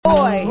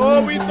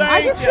Oh, we thank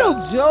I just feel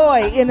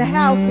joy in the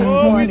house this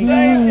morning.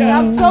 And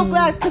I'm so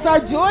glad because our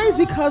joy is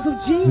because of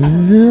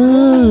Jesus.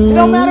 It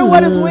don't matter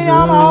what is went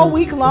on all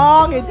week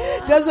long. It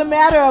doesn't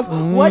matter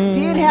of what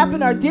did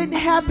happen or didn't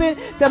happen.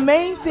 The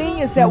main thing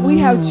is that we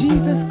have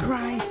Jesus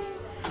Christ.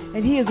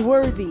 And he is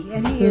worthy.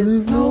 And he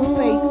is so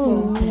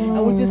faithful.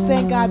 And we just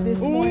thank God this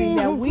morning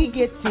that we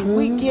get to.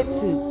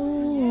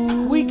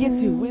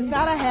 It's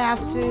not a have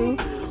to.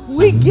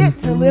 We get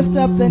to lift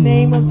up the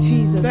name of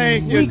Jesus.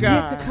 Thank you, we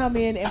God. get to come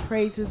in and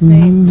praise his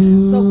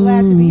name. So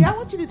glad to be here. I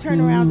want you to turn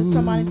around to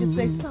somebody and just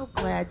say, so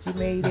glad you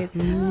made it.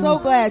 So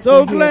glad So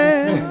you're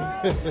glad. here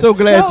this morning. So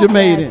glad you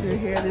made it. You're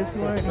here this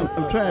morning.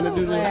 I'm trying to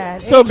do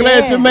that. Glad. So Amen.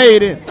 glad you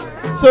made it.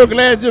 So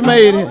glad you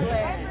made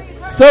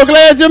it. So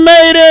glad you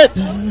made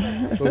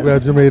it. So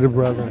glad you made it,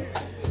 brother.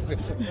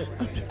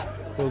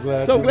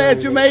 So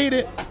glad you made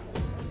it.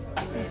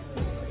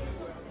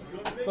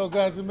 So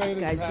glad you made it.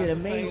 You guys did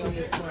amazing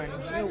this morning.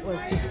 It was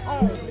just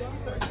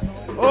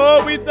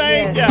Oh, we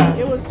thank yes,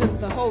 you. it was just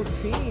the whole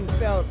team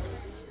felt.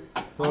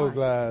 So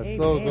glad. Amen.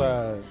 So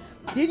glad.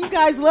 Didn't you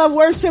guys love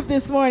worship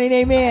this morning?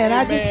 Amen.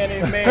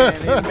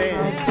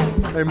 Amen.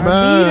 Our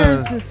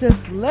leaders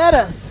just led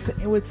us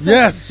with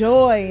such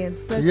joy and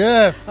such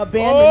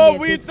abandonment Oh,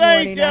 we this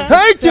thank morning. you. I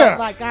Thank felt you.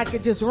 like I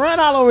could just run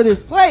all over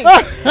this place.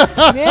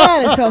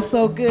 Man, it felt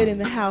so good in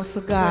the house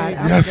of God.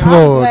 Yes, I'm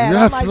Lord. glad.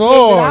 Yes, I'm like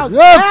Lord. David. I was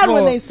Yes, glad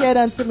when Lord. they said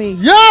unto me,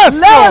 Yes,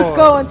 let Lord. us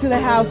go into the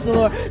house of the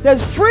Lord.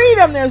 There's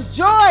freedom. There's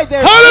joy.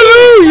 There's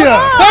Hallelujah.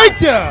 Come on.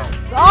 Thank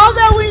you. All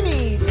that we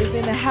need is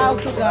in the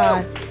house of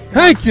God.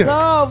 Thank you.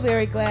 So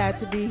very glad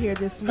to be here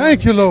this morning.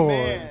 Thank you,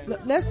 Lord.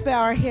 Let's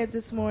bow our heads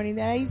this morning.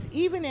 That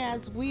even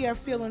as we are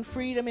feeling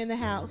freedom in the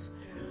house,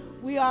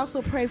 we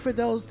also pray for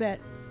those that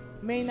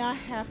may not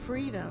have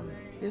freedom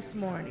this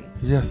morning.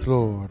 Yes,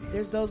 Lord.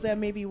 There's those that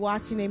may be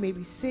watching. They may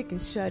be sick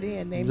and shut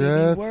in. They may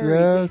Yes, be worried.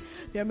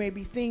 yes. There may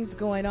be things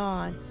going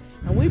on.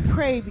 And we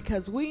pray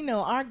because we know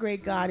our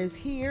great God is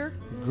here,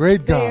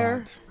 Great there,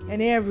 God.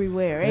 and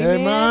everywhere.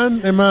 Amen.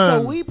 Amen. Amen.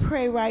 So we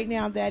pray right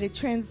now that it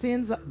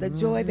transcends the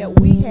joy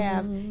that we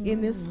have in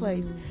this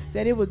place,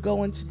 that it would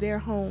go into their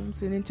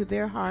homes and into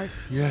their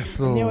hearts. Yes,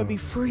 And there would Lord. be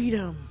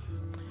freedom.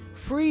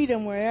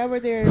 Freedom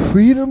wherever there's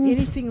Freedom.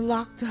 anything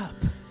locked up.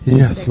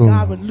 Yes, that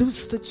God Lord. would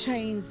loose the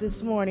chains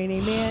this morning.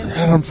 Amen.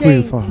 Set 'em free,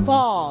 Chains Father.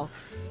 fall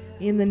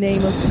in the name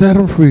of Set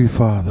them free,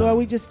 Father. Lord,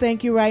 we just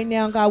thank you right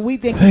now, God. We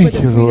thank you Thank for the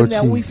you, freedom Lord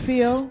that we Jesus.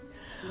 feel.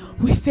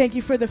 We thank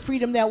you for the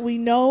freedom that we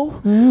know.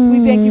 We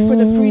thank you for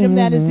the freedom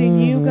that is in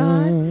you,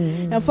 God.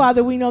 And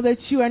Father, we know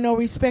that you are no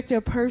respecter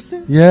of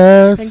persons.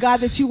 Yes. And God,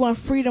 that you want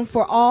freedom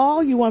for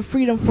all. You want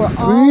freedom for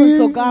all. And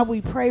so, God,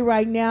 we pray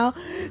right now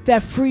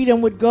that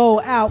freedom would go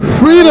out. God,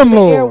 Freedom, over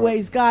the Lord.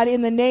 airways, God,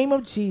 in the name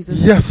of Jesus.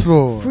 Yes,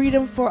 Lord.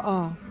 Freedom for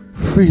all.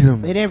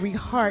 Freedom. That every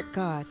heart,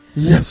 God,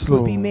 Yes, would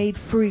Lord. be made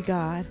free,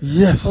 God.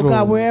 Yes, Oh, Lord.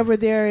 God, wherever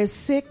there is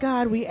sick,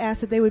 God, we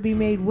ask that they would be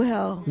made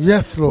well.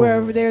 Yes, Lord.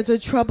 Wherever there's a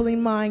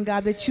troubling mind,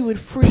 God, that you would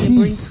free and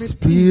bring Peace peace,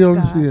 be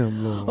unto God.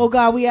 him, Lord. Oh,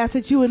 God, we ask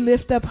that you would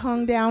lift up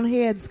hung down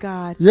heads,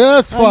 God.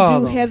 Yes, Undo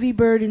Father. heavy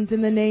burdens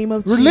in the name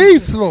of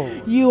Release, Jesus. Lord.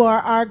 You are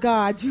our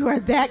God. You are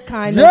that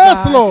kind Yes,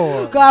 of God.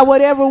 Lord. God,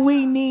 whatever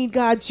we need,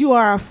 God, you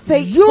are a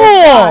faithful You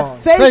God. are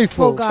Faithful,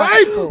 faithful, God.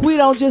 faithful. We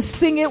don't just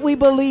sing it, we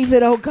believe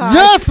it, oh God.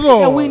 Yes,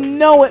 Lord. And we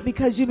know it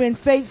because you've been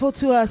faithful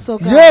to us, oh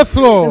God. Yes,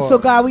 Lord. And so,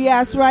 God, we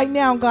ask right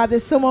now, God,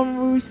 that someone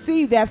will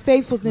receive that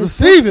faithfulness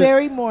Receive this it.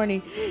 very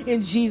morning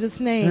in Jesus'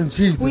 name. In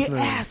Jesus' we name.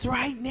 ask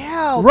right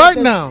now, Right for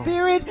the now.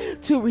 Spirit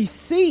to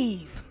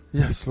receive.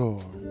 Yes,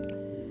 Lord.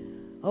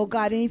 Oh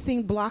God,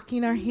 anything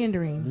blocking or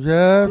hindering the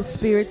Yes.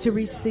 Spirit to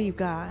receive,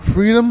 God.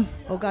 Freedom.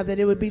 Oh God, that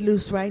it would be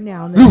loose right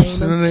now in the Loose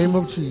name in the of name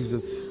Jesus. of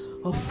Jesus.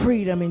 Oh,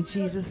 freedom in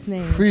Jesus'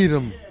 name.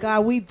 Freedom.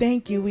 God, we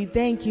thank you. We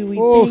thank you. We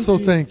Oh, thank so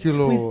you. thank you, We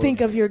Lord.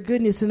 think of your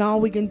goodness, and all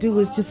we can do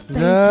is just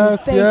thank Yes,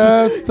 you. Thank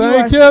yes, you.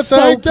 thank you. Are you, so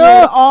thank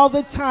good you. all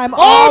the time.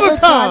 All the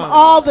time.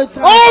 All the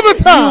time. All the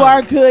time. You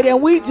are good,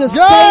 and we just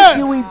Yes. thank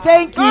you. We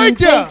thank you. Thank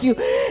we you. thank you.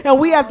 And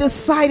we have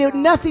decided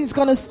nothing's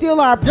going to steal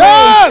our praise.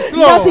 Yes,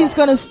 Lord. Nothing's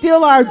going to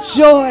steal our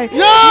joy.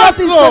 Yes,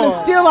 Nothing's Lord. going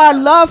to steal our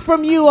love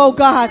from you, oh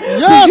God. Because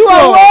Yes, you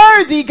are Lord.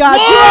 worthy, God.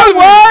 Worthy. You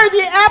are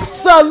worthy.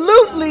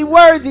 Absolutely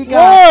worthy,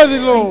 God. Worthy,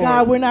 Lord. And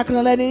God, we're not going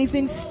to let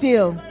anything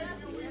steal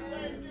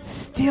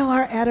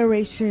our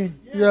adoration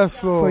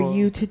Yes, Lord. for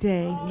you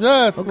today.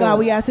 Yes, Oh God, Lord.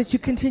 we ask that you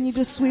continue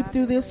to sweep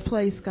through this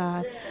place,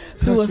 God.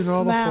 Through a Touching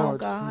all the smile,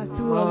 hearts God. and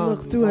Through a look,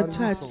 minds, through a body, and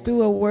touch, soul.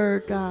 through a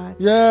word, God.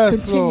 Yes,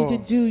 Continue Lord. to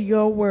do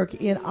your work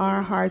in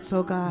our hearts,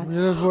 oh God.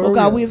 Yes, where Oh we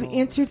God, are, we've Lord.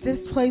 entered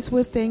this place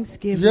with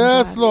thanksgiving.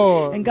 Yes, God.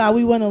 Lord. And God,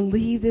 we want to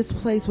leave this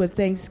place with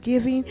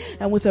thanksgiving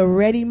and with a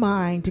ready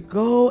mind to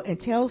go and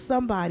tell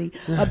somebody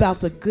about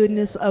the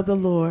goodness of the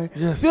Lord.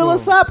 Yes, Fill Lord.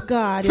 us up,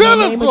 God, in Fill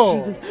the us, name Lord.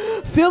 of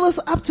Jesus. Fill us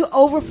up to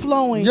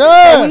overflowing.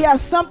 Yes. And we have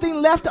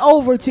something left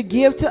over to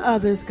give to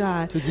others,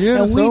 God. To give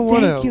to and we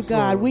someone thank you, else,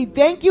 God. Lord. We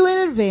thank you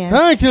in advance.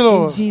 Thank you,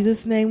 Lord. In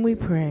Jesus' name we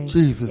pray.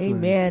 Jesus' name.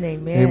 Amen,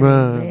 amen,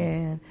 Amen.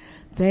 amen.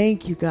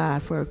 Thank you,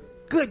 God, for a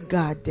good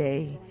God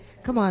day.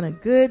 Come on, a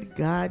good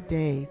God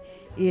day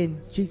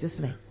in Jesus'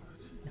 name.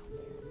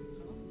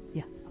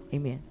 Yeah,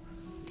 amen.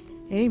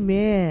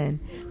 Amen.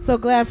 So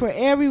glad for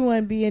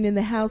everyone being in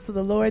the house of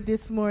the Lord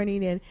this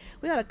morning. And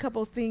we got a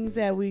couple things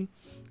that we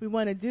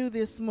want to do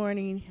this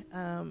morning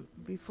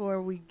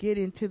before we get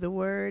into the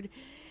word.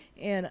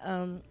 And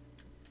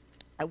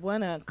I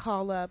want to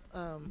call up,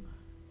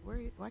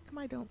 why come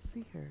I don't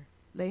see her?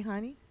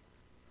 Leilani?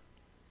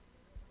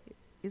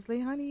 Is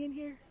Leilani in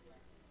here?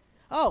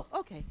 Oh,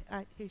 okay.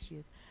 Here she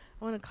is.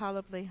 I want to call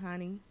up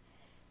Leilani.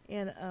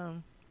 And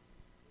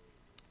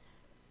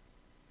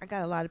I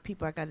got a lot of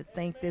people I got to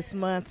thank this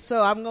month,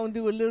 so I'm going to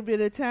do a little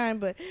bit of time.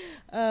 But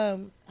I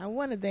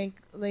want to thank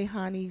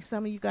Leilani.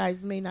 Some of you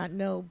guys may not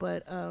know,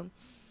 but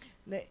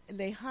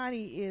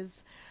Leilani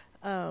is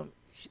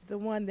the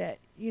one that,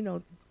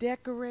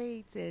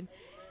 decorates.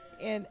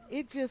 And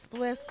it just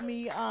blessed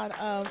me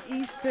on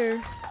Easter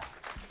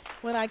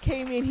when I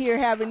came in here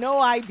having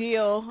no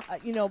idea.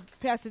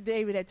 Pastor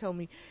David had told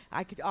me,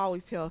 I could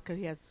always tell because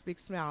he has a big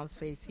smile on his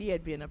face. He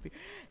had been up here,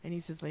 and he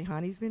says,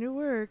 "Leilani's been at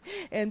work."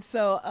 And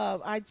so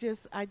I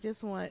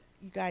just want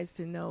you guys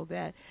to know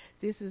that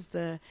this is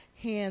the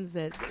hands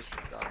that.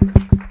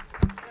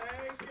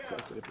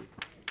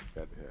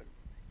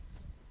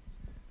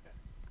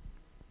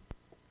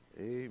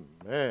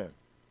 Amen.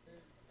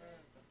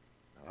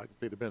 I can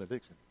say the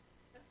benediction.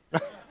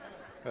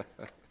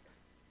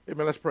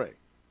 Amen. Let's pray.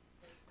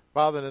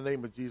 Father, in the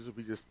name of Jesus,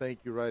 we just thank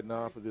you right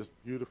now for this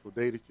beautiful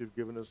day that you've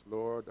given us,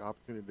 Lord, the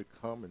opportunity to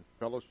come and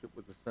fellowship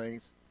with the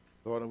saints,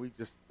 Lord, and we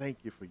just thank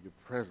you for your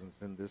presence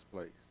in this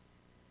place,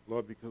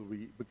 Lord,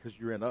 because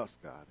you're in us,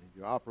 God, and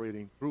you're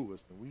operating through us,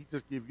 and we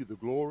just give you the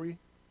glory,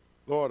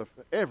 Lord, of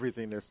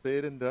everything that's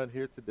said and done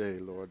here today,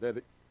 Lord,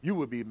 that you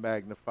would be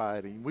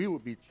magnified, and we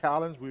would be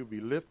challenged, we would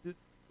be lifted,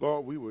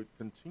 Lord, we would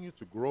continue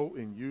to grow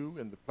in you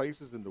in the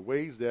places and the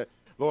ways that,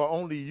 Lord,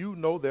 only you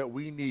know that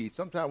we need.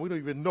 Sometimes we don't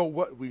even know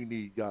what we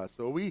need, God.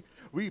 So we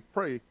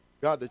pray,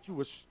 God, that you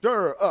would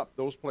stir up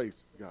those places,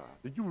 God,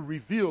 that you would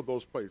reveal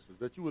those places,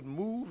 that you would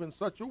move in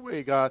such a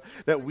way, God,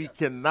 that we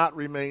cannot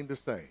remain the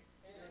same.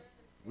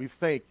 We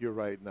thank you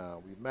right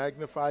now. We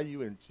magnify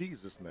you in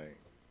Jesus' name.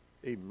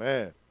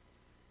 Amen.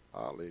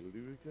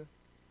 Hallelujah.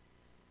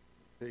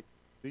 Take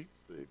seats.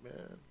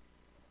 Amen.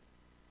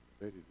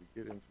 Ready to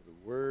get into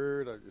the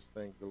word. I just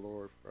thank the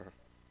Lord for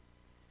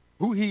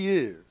who he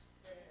is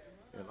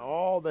and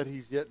all that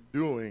he's yet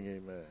doing.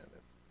 Amen.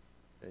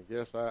 And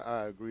yes,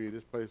 I agree.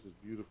 This place is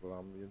beautiful.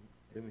 I'm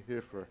in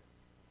here for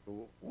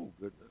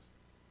goodness,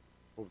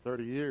 over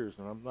 30 years,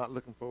 and I'm not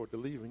looking forward to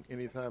leaving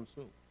anytime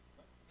soon.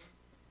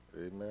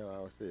 Amen. I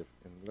always say,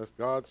 unless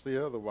God say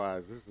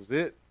otherwise, this is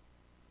it.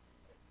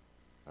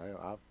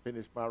 I've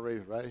finished my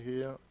race right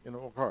here in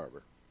Oak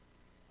Harbor.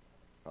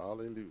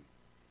 Hallelujah.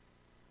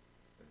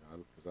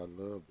 Because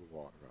I love the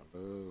water. I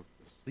love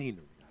the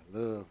scenery. I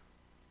love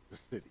the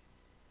city.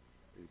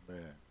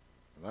 Amen.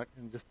 And I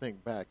can just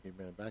think back,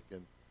 amen, back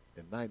in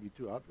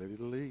 92, I was ready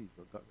to leave.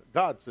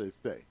 God said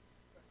stay.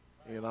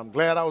 And I'm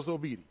glad I was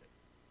obedient.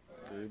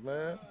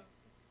 Amen.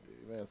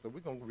 Amen. So we're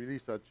going to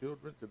release our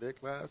children to their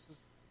classes.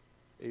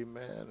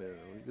 Amen. And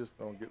we're just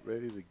going to get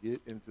ready to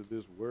get into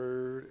this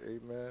word.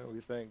 Amen.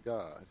 We thank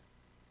God.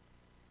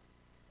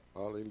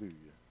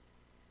 Hallelujah.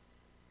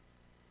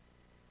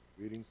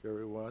 Greetings,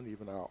 everyone,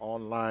 even our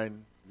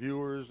online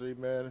viewers.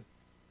 Amen.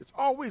 It's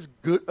always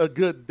a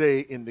good day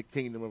in the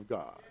kingdom of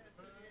God.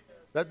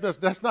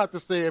 That's not to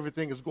say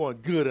everything is going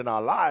good in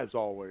our lives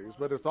always,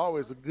 but it's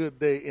always a good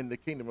day in the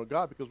kingdom of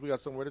God because we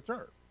got somewhere to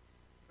turn.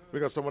 We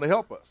got someone to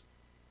help us.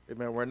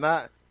 Amen. We're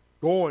not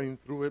going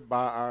through it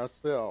by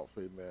ourselves.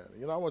 Amen.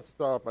 I want to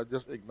start off by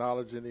just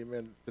acknowledging,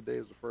 amen, today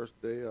is the first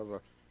day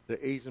of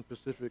the Asian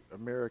Pacific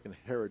American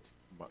Heritage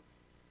Month.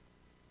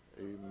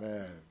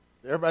 Amen.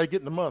 Everybody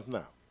getting the month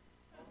now.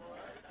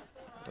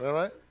 All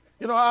right?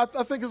 I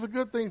think it's a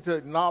good thing to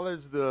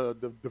acknowledge the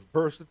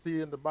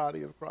diversity in the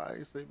body of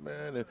Christ,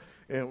 amen.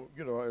 And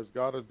as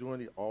God is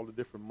doing all the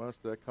different months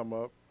that come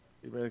up,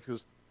 amen,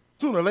 because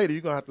sooner or later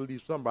you're going to have to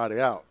leave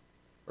somebody out,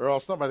 or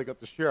else somebody got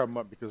to share a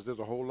month because there's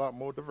a whole lot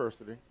more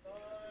diversity,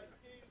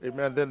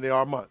 amen, than there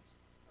are months.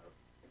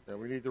 And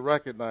we need to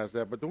recognize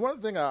that. But the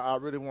one thing I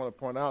really want to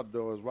point out,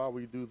 though, is while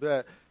we do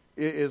that,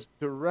 is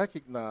to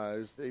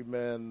recognize,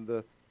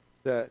 amen,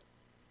 that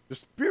the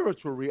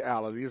spiritual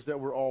reality is that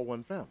we're all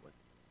one family.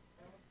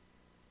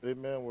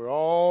 Amen. We're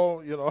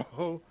all,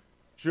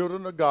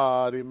 children of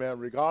God, amen,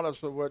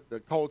 regardless of what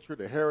the culture,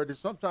 the heritage.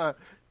 Sometimes,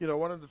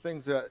 one of the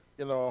things that,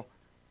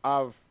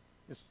 I've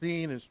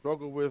seen and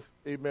struggled with,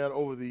 amen,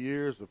 over the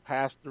years of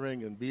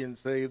pastoring and being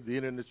saved,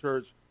 being in the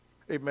church,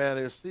 amen,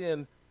 is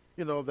seeing,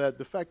 that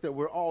the fact that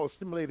we're all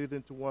assimilated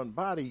into one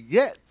body,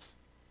 yet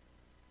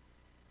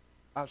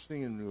I've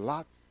seen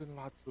lots and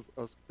lots of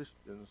us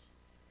Christians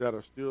that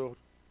are still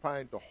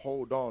trying to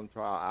hold on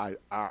to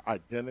our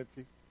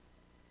identity,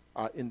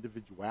 our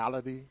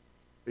individuality,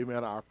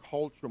 amen, our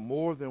culture,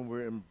 more than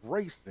we're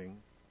embracing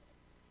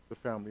the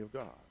family of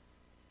God.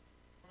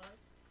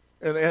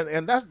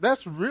 And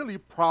that's really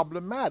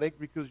problematic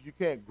because you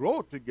can't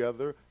grow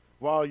together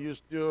while you're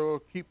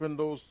still keeping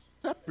those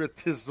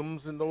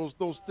separatisms and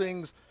those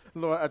things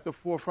Lord, at the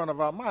forefront of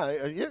our mind.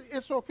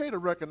 It's okay to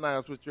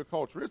recognize with your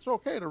culture. It's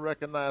okay to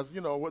recognize,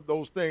 with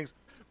those things.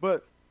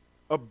 But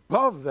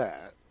above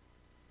that,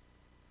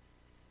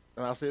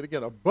 and I'll say it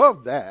again,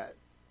 above that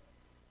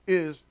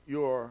is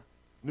your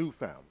new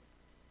family.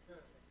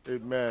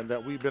 Amen.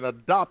 That we've been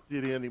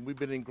adopted in and we've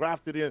been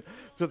engrafted in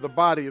to the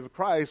body of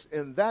Christ.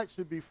 And that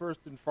should be first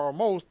and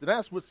foremost. And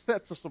that's what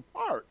sets us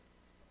apart.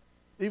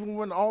 Even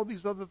when all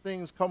these other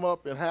things come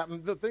up and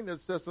happen, the thing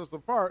that sets us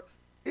apart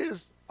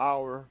is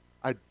our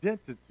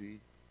identity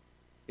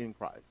in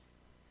Christ.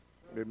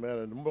 Amen.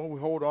 And the more we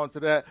hold on to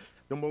that,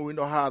 the more we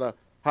know how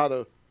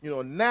to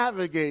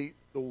navigate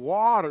the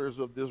waters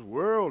of this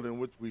world in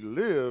which we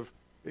live.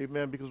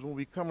 Amen. Because when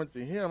we come into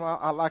him,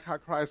 I like how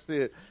Christ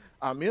said,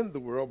 I'm in the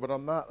world, but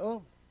I'm not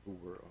of the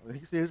world. And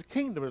he said his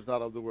kingdom is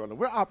not of the world. And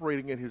we're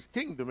operating in his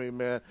kingdom,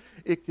 amen.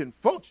 It can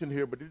function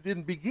here, but it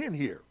didn't begin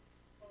here.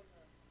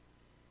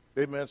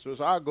 Amen. So it's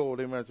our goal,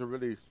 amen, to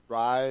really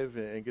strive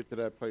and get to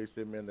that place,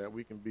 amen, that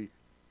we can be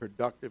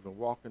productive and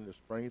walk in the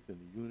strength and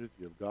the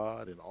unity of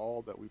God in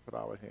all that we put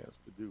our hands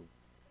to do.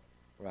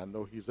 And I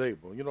know he's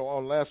able.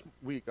 On last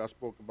week I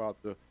spoke about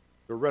the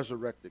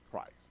resurrected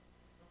Christ.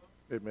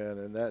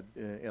 Amen.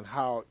 And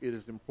how it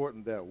is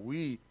important that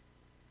we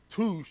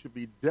too should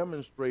be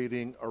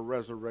demonstrating a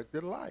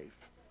resurrected life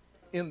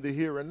in the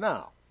here and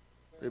now.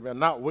 Amen.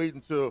 Not wait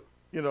until,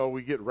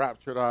 we get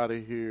raptured out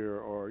of here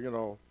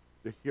or,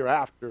 the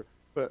hereafter,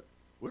 but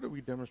what are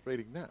we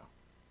demonstrating now?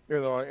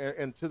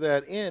 And to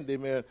that end,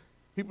 amen,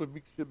 people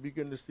should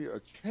begin to see a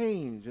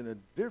change and a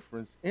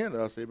difference in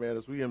us, amen,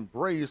 as we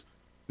embrace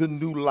the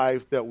new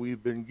life that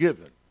we've been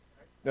given.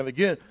 And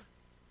again,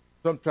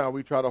 sometimes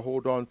we try to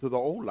hold on to the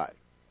old life.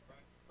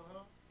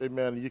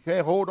 Amen. You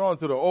can't hold on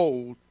to the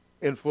old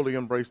and fully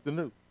embrace the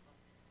new.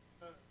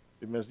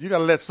 Amen. So you got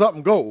to let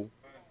something go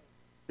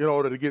in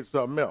order to get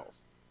something else.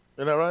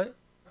 Isn't that right?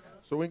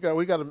 So we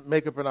got to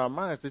make up in our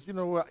minds that,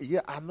 what, yeah,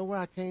 I know where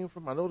I came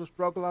from. I know the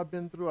struggle I've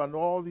been through. I know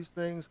all these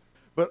things,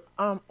 but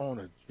I'm on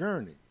a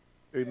journey.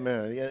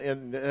 Amen.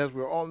 And as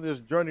we're on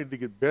this journey to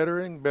get better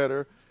and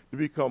better, to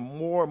become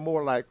more and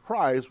more like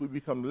Christ, we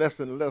become less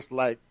and less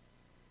like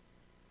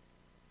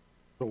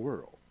the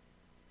world.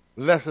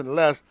 Less and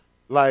less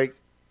like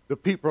the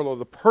people or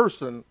the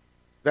person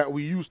that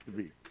we used to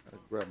be. I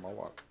grab my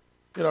water.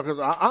 Because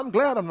I'm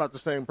glad I'm not the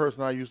same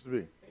person I used to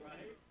be.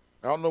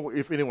 I don't know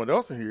if anyone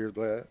else in here is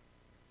glad.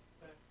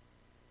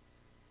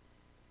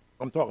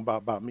 I'm talking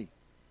about me.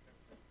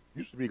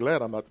 Used to be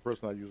glad I'm not the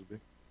person I used to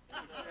be.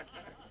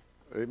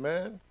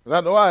 Amen. Because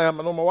I know I am.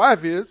 I know my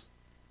wife is.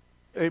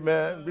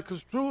 Amen.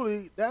 Because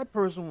truly, that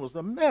person was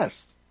a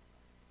mess.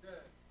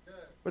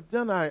 But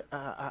then I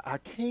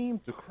came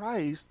to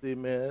Christ,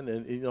 amen,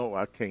 and,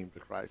 I came to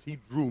Christ. He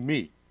drew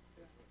me.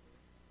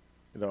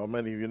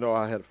 Many of you know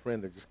I had a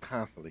friend that just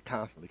constantly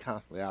after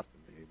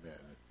me,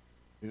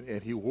 amen.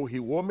 And he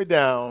wore me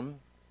down,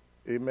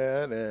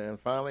 amen, and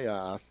finally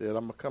I said,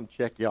 I'm going to come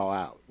check y'all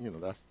out.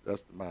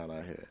 That's the mind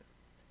I had.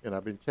 And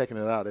I've been checking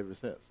it out ever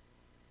since.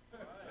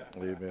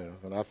 Amen.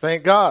 And I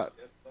thank God,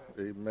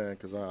 amen,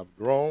 because I've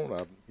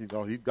grown.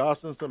 He's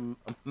done some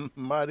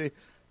mighty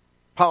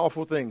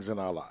powerful things in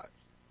our lives.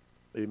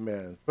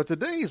 Amen. But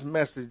today's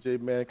message,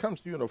 amen,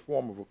 comes to you in the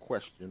form of a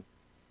question.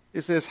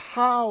 It says,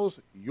 how's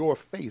your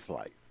faith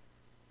life?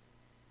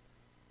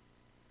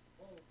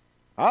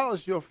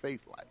 How's your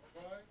faith life?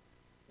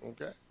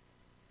 Okay?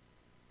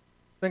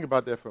 Think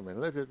about that for a minute.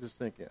 Let it just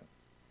sink in.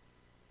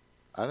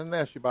 I didn't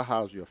ask you about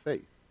how's your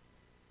faith.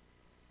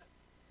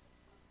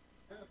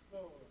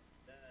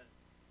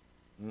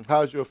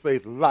 How's your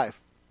faith life?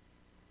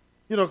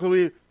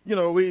 Because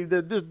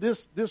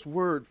this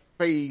word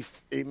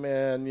faith,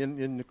 amen,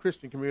 in the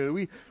Christian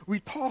community, we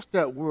toss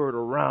that word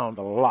around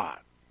a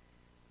lot.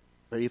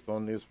 Faith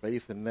on this,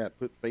 faith in that,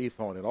 put faith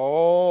on it.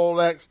 All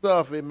that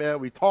stuff, amen.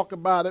 We talk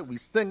about it, we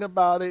sing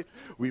about it,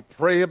 we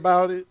pray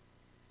about it,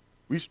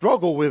 we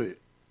struggle with it.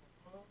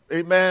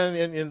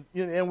 Amen.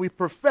 And we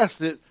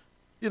profess it,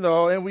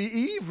 and we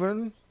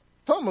even,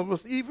 some of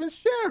us even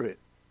share it.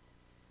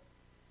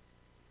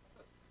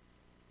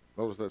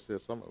 Notice that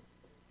says some of us.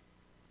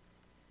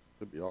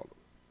 Could be all of us.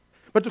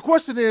 But the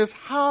question is,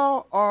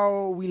 how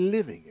are we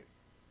living it?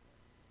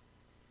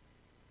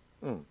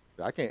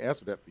 I can't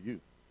answer that for you.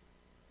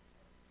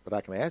 But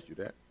I can ask you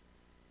that.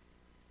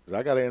 Because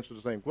I got to answer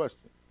the same question.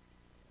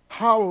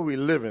 How are we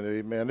living it,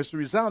 amen? It's a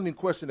resounding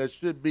question that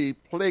should be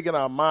plaguing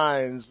our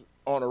minds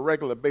on a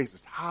regular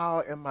basis.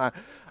 How am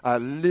I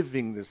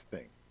living this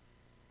thing?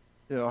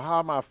 How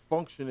am I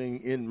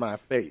functioning in my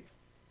faith?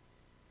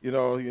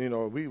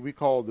 We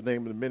call the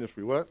name of the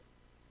ministry what?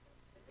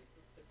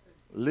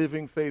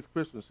 Living Faith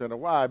Christian Center.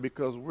 Why?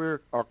 Because we're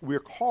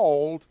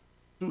called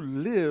to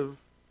live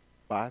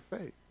by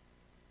faith.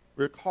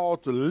 We're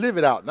called to live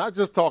it out, not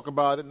just talk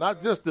about it,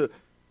 not just to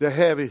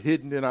have it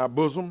hidden in our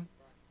bosom,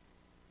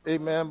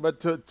 amen, but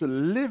to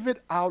live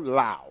it out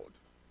loud,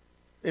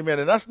 amen.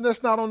 And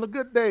that's not on the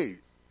good days.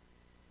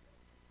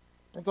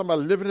 I'm talking about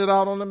living it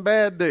out on them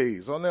bad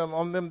days, on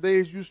them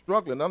days you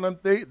struggling, on them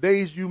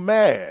days you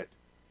mad,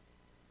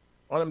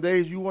 on them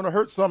days you want to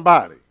hurt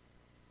somebody.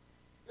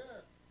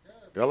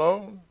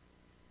 Hello?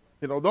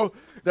 You know, though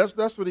that's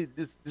what he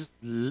just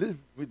lived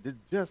with.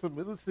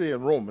 Let's say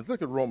in Romans.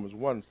 Look at Romans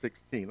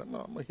 1:16. I'm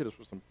going to hit us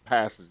with some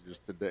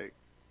passages today.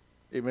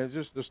 Amen.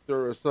 Just to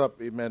stir us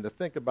up, amen, to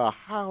think about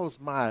how's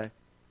my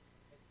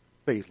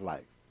faith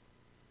life.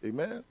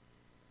 Amen.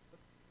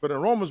 But in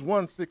Romans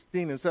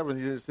 1:16 and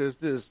 17, it says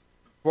this,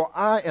 for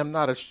I am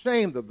not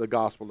ashamed of the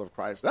gospel of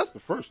Christ. That's the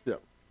first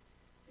step.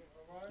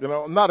 You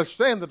know, I'm not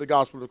ashamed of the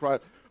gospel of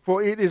Christ,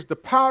 for it is the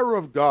power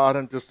of God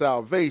unto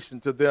salvation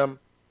to them,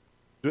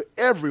 to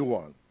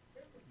everyone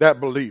that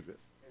believeth,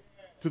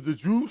 to the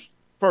Jews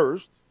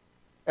first,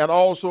 and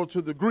also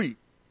to the Greek.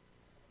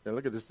 And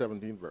look at the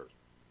 17th verse.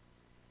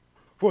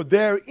 For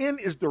therein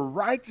is the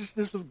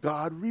righteousness of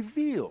God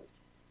revealed.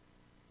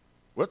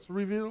 What's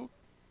revealed?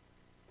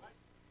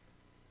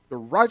 The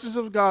righteousness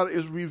of God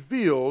is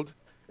revealed,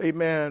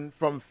 amen,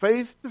 from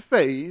faith to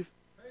faith,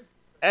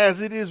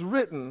 as it is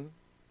written,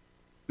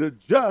 the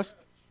just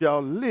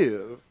shall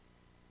live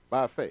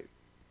by faith.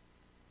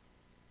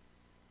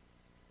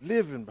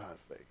 Living by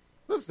faith.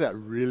 What does that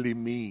really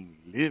mean,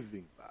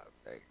 living by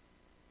faith?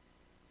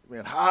 I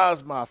mean,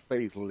 how's my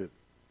faith living?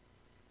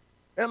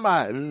 Am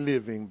I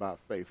living by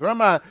faith? Or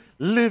am I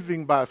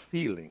living by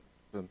feelings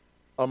and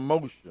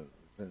emotions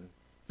and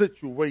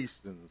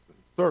situations and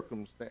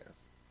circumstances?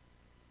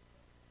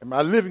 Am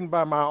I living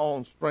by my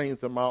own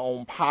strength and my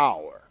own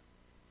power?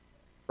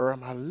 Or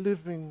am I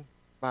living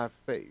by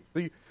faith?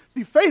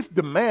 See, faith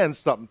demands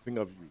something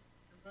of you.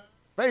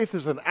 Faith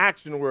is an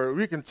action where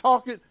we can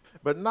talk it,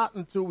 but not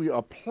until we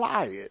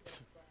apply it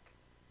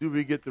do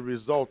we get the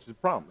results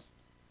it promised.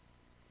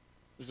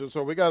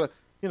 So we got to,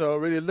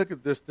 really look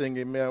at this thing,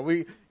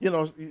 amen.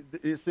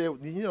 It said,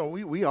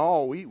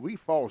 we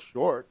fall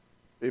short,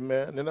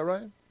 amen. Isn't that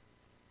right?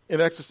 In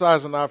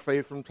exercising our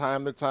faith from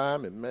time to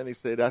time, and many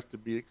say that's to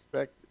be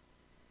expected.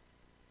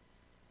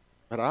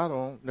 But I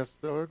don't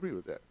necessarily agree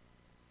with that.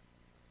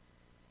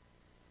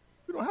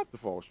 We don't have to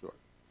fall short.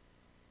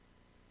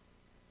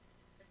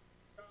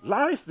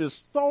 Life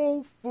is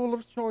so full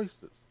of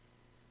choices.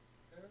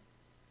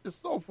 It's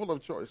so full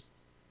of choices.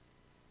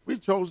 We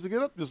chose to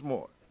get up this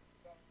morning.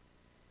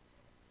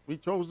 We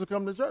chose to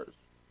come to church.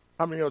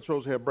 How many of y'all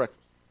chose to have breakfast?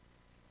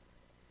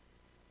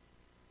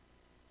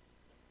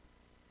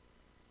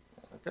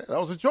 Okay, that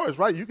was a choice,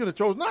 right? You could have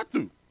chose not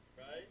to.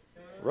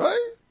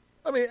 Right?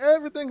 I mean,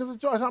 everything is a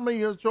choice. How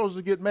many of you chose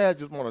to get mad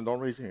this morning? Don't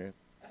raise your hand.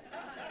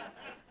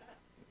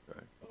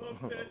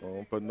 Okay. I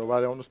won't put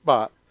nobody on the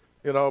spot.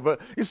 But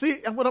you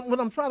see, what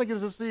I'm trying to get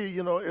us to see,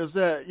 is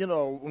that,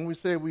 when we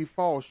say we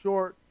fall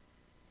short,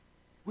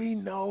 we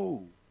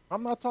know.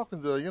 I'm not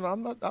talking to, I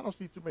don't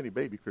see too many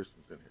baby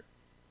Christians in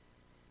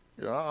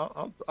here.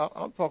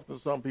 I'm talking to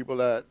some people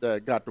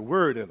that got the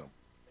word in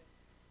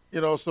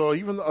them. So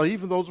even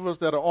those of us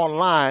that are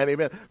online,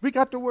 amen, we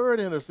got the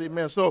word in us,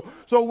 amen. So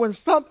when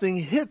something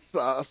hits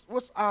us,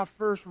 what's our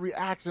first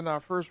reaction, our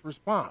first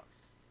response?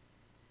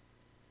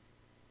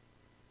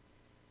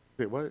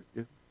 Say what?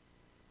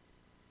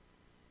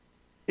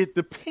 It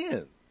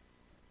depends.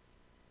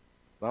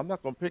 Now, I'm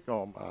not going to pick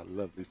on my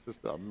lovely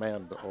sister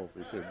Amanda over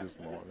here this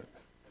morning.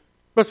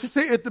 But you see,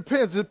 it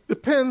depends. It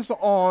depends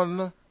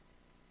on,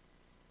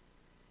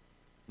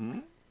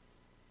 you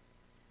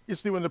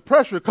see, when the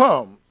pressure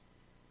comes,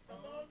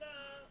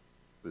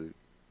 see,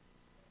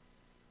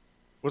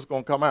 what's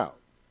going to come out?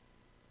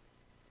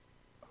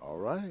 All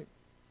right.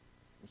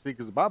 You see,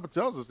 because the Bible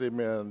tells us,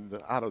 amen,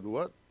 out of the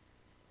what?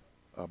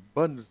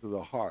 Abundance of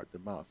the heart, the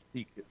mouth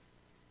speaketh.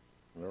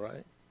 All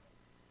right?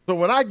 So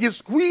when I get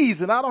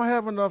squeezed and I don't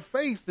have enough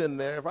faith in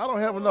there, if I don't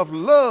have enough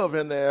love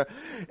in there,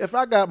 if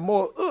I got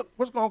more,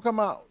 what's going to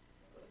come out?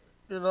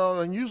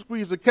 And you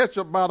squeeze a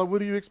ketchup bottle, what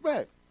do you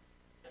expect?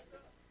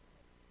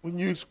 When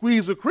you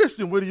squeeze a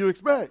Christian, what do you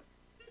expect?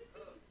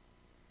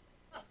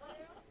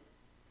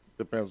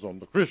 Depends on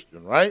the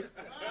Christian, right?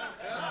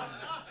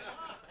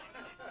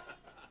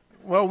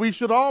 Well, we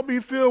should all be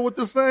filled with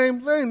the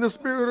same thing, the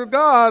Spirit of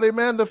God,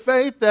 amen, the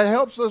faith that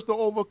helps us to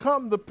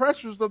overcome the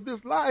pressures of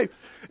this life,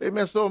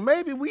 amen. So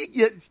maybe we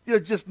still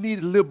just need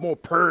a little more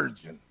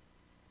purging.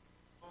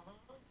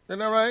 Isn't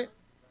that right?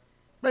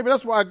 Maybe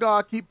that's why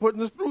God keep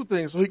putting us through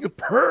things, so he can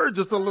purge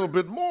us a little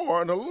bit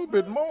more and a little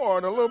bit more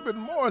and a little bit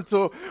more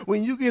until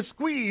when you get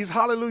squeezed,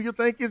 hallelujah,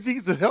 thank you,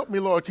 Jesus, help me,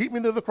 Lord, keep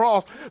me to the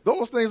cross.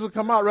 Those things will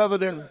come out rather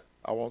than,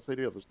 I won't say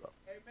the other stuff.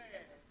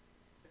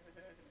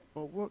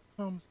 But what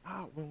comes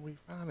out when we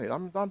find it?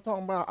 I'm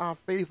talking about our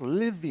faith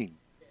living.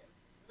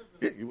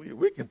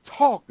 We can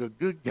talk a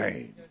good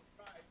game.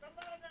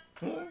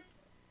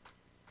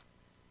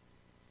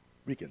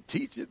 We can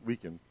teach it. We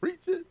can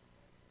preach it.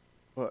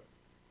 But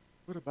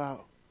what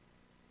about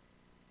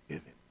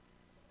living?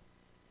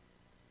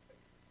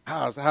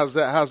 How's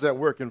that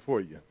working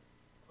for you?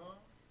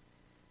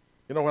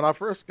 When I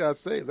first got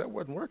saved, that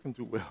wasn't working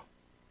too well.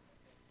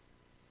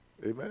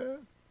 Amen.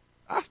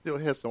 I still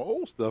had some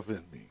old stuff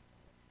in me.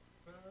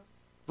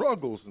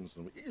 Struggles and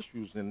some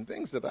issues and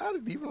things that I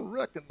didn't even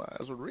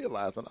recognize or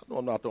realize. And I know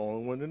I'm not the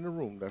only one in the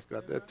room that's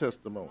got that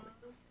testimony.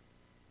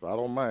 So I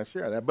don't mind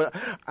sharing that. But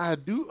I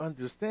do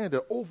understand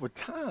that over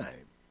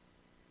time,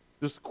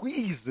 the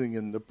squeezing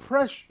and the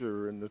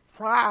pressure and the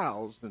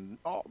trials and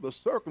all the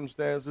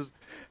circumstances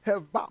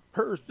have about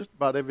purged just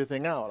about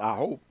everything out, I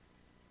hope,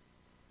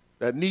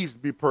 that needs to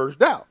be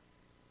purged out.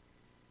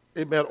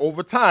 Amen.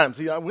 Over time.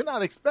 See, we're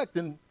not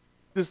expecting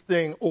this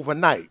thing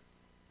overnight,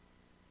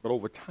 but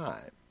over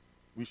time,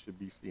 we should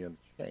be seeing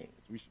change.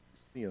 We should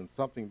be seeing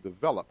something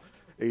develop,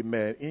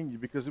 amen, in you.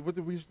 Because what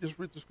did we just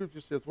read? The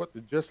scripture says, what,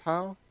 just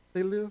how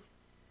they live?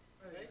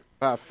 Faith.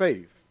 By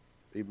faith.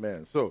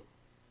 Amen. So,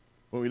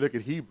 when we look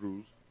at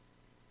Hebrews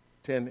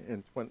 10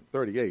 and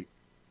 38,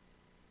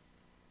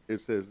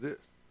 it says this.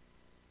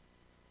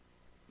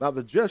 Now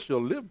the just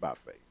shall live by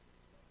faith.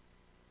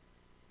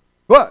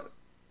 But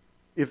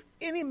if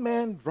any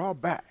man draw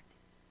back,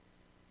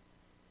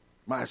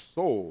 my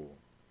soul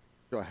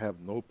shall have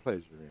no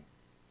pleasure in it.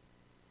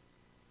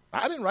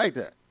 I didn't write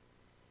that.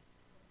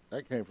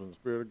 That came from the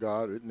Spirit of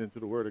God, written into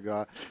the Word of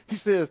God. He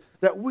says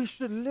that we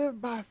should live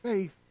by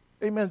faith.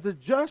 Amen. The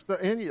just,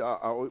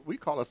 we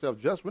call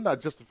ourselves just. We're not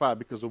justified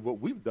because of what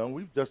we've done.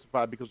 We've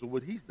justified because of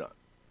what he's done.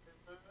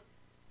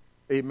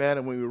 Amen.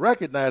 And when we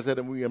recognize that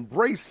and we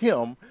embrace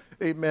him,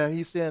 amen,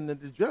 he's saying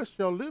that the just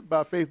shall live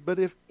by faith. But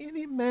if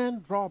any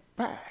man draw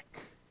back,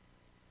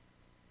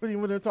 what are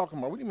you talking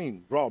about? What do you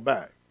mean draw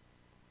back?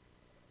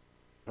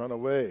 Turn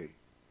away.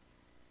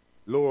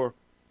 Lower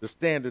the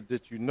standard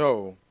that you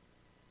know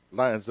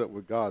lines up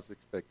with God's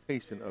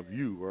expectation of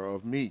you or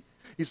of me.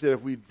 He said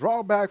if we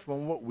draw back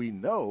from what we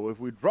know, if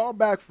we draw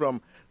back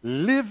from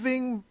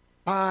living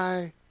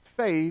by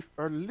faith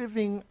or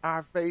living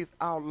our faith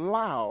out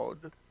loud,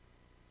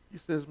 he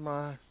says,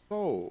 my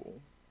soul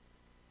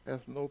has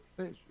no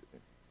pleasure in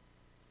it.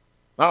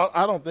 Now,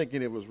 I don't think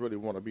any of us really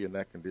want to be in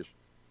that condition.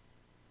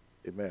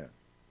 Amen.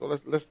 So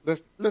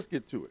let's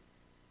get to it.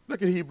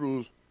 Look at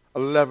Hebrews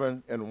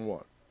 11 and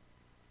 1.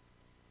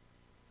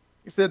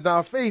 He said,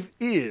 now faith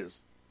is,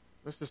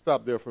 let's just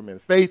stop there for a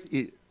minute. Faith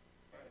is.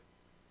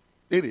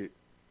 It is.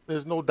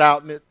 There's no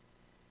doubt in it.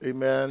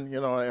 Amen. You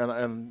know,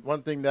 and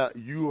one thing that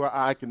you or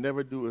I can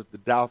never do is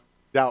to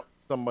doubt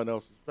someone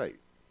else's faith.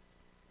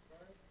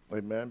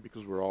 Amen.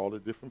 Because we're all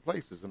at different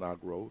places in our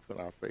growth and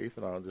our faith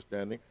and our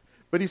understanding.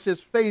 But he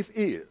says faith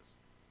is.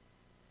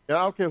 And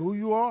I don't care who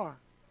you are.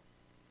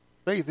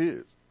 Faith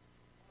is.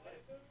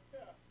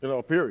 You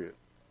know, period.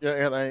 Yeah,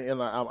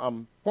 and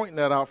I'm pointing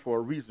that out for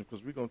a reason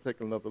because we're going to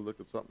take another look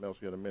at something else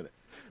here in a minute.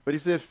 But he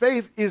says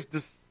faith is the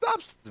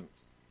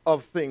substance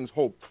of things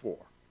hoped for.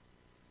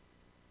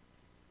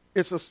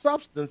 It's a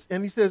substance,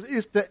 and he says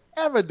it's the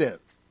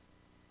evidence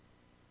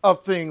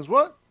of things,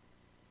 what?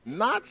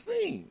 Not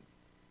seen.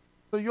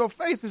 So your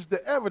faith is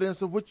the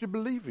evidence of what you're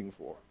believing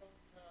for.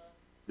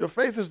 Your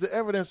faith is the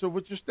evidence of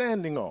what you're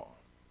standing on.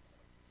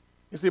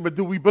 You see, but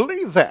do we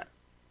believe that?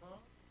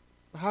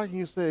 How can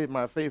you say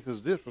my faith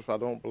is this if I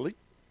don't believe it?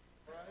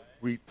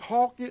 We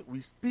talk it,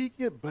 we speak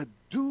it, but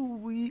do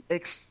we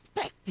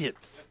expect it?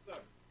 Yes,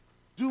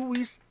 do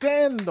we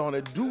stand on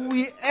it? Do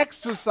we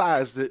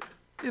exercise it?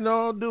 You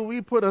know, do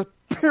we put a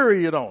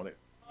period on it?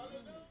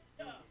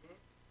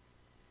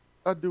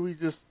 Or do we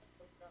just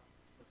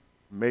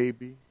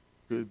maybe,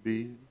 could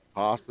be,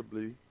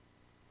 possibly?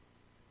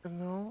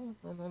 No.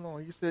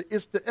 You said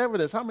it's the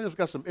evidence. How many of us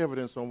got some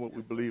evidence on what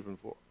we're believing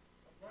for?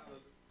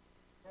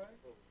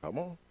 Come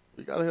on.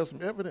 We got to have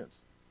some evidence.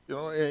 You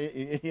know,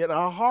 in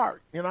our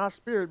heart, in our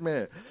spirit,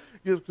 man.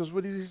 Because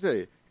what did he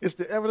say? It's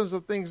the evidence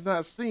of things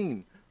not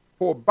seen.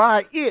 For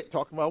by it,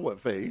 talking about what,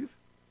 faith,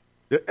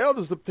 the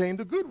elders obtained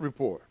a good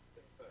report.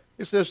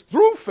 It says,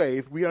 through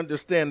faith, we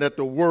understand that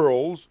the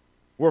worlds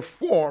were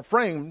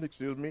framed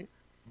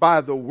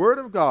by the word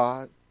of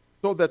God,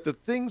 so that the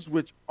things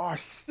which are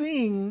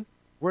seen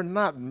were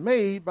not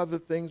made by the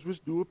things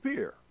which do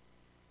appear.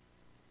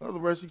 In other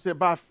words, he said,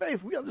 by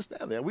faith, we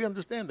understand that. We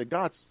understand that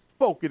God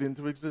spoke it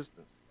into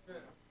existence.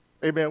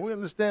 Amen. We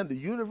understand the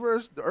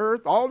universe, the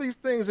earth, all these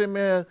things,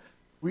 amen.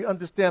 We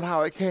understand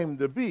how it came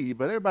to be,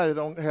 but everybody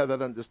don't have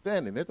that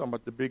understanding. They're talking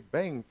about the Big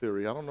Bang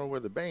Theory. I don't know where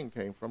the bang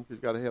came from because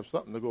you got to have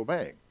something to go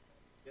bang.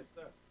 Yes,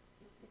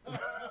 sir.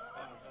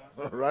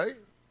 Right?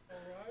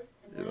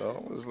 You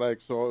know, it's like,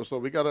 so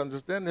we got to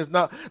understand this.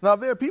 Now,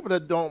 there are people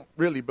that don't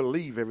really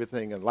believe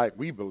everything and like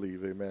we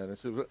believe, amen. And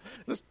so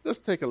let's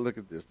take a look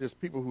at this. There's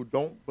people who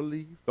don't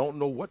believe, don't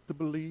know what to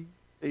believe,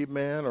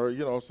 amen, or,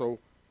 you know, so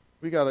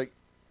we got to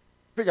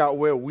figure out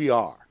where we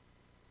are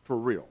for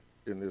real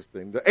in this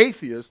thing. The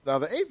atheist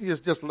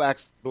just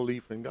lacks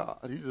belief in God.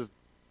 He just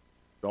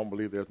don't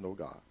believe there's no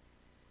God.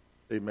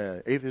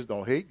 Amen. Atheists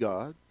don't hate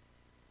God.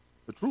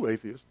 The true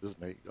atheist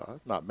doesn't hate God,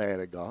 not mad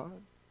at God.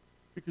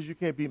 Because you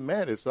can't be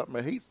mad at something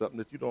or hate something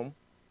that you don't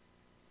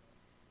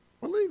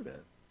believe in,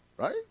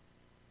 right?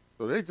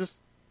 So they just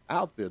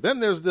out there. Then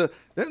there's the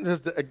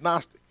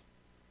agnostic,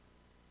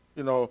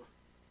 you know,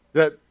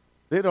 that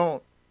they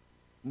don't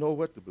know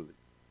what to believe.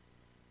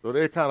 So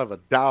they're kind of a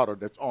doubter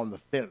that's on the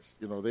fence.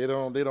 You know, they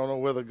don't know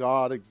whether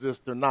God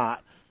exists or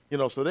not. You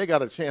know, so they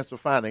got a chance of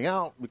finding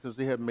out because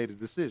they haven't made a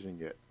decision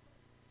yet.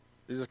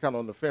 They're just kind of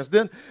on the fence.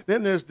 Then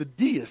there's the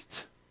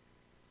deist.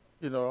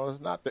 You know,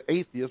 it's not the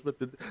atheist, but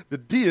the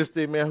deist,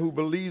 amen, who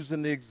believes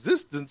in the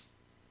existence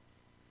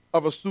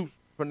of a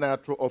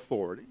supernatural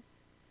authority,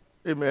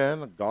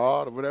 amen, a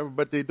God or whatever,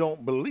 but they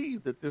don't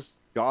believe that this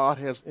God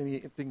has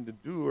anything to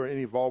do or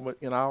any involvement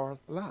in our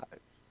lives.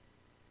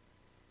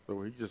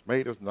 So he just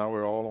made us, now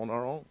we're all on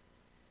our own.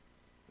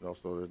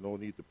 So there's no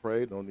need to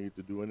pray, no need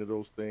to do any of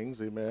those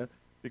things, amen,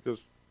 because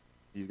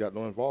he's got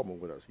no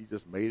involvement with us. He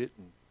just made it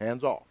and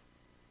hands off.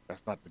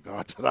 That's not the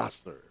God that I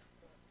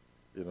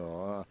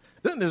serve.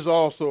 Then there's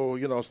also,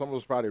 some of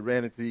us probably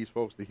ran into these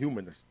folks, the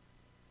humanists.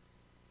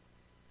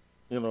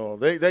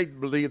 They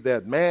believe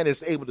that man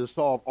is able to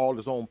solve all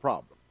his own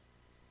problems.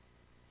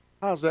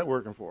 How's that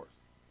working for us?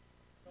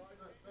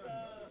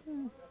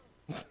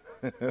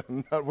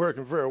 Not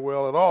working very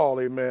well at all,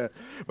 amen.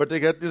 But they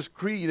got this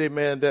creed,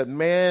 amen, that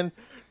man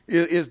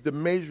is the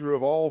measure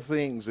of all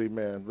things,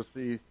 amen. But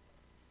see,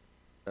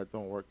 that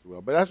don't work too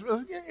well. But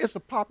it's a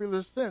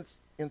popular sense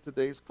in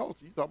today's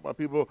culture. You talk about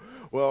people,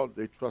 well,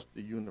 they trust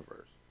the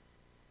universe,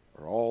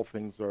 or all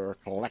things are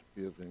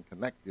collective and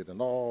connected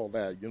and all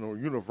that,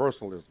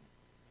 universalism.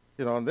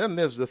 And then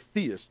there's the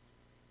theism.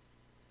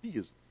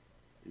 Amen.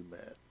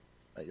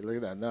 Now, you look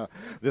at that. Now,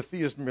 the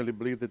theists merely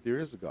believe that there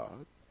is a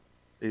God,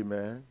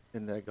 amen,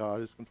 and that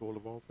God is in control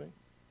of all things.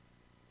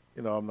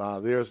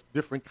 Now there's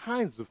different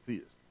kinds of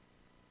theists.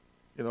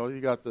 You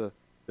got the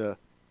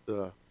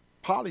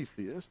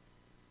polytheist,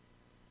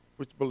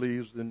 which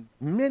believes in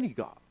many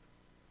gods.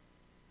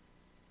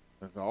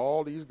 And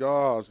all these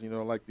gods,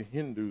 like the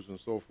Hindus and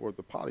so forth,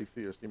 the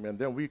polytheists, amen.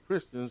 Then we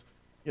Christians,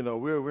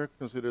 we're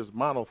considered as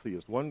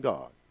monotheists, one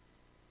God.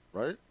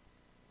 Right?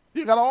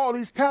 You got all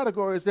these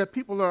categories that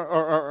people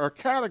are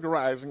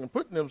categorizing and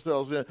putting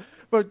themselves in.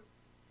 But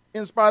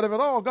in spite of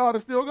it all, God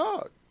is still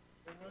God.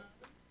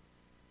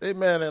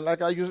 Amen. And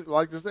like I used to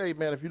like to say,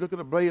 man, if you look at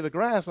a blade of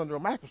grass under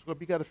a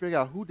microscope, you got to figure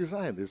out who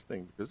designed this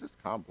thing because it's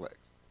complex.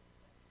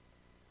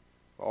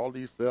 All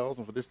these cells,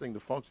 and for this thing to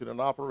function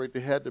and operate,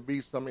 there had to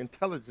be some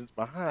intelligence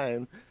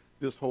behind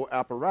this whole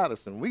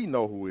apparatus. And we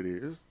know who it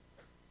is.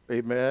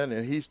 Amen.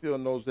 And he still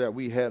knows that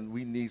we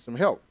need some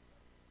help.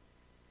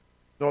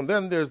 And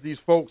then there's these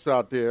folks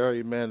out there,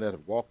 amen, that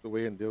have walked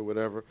away and did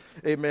whatever.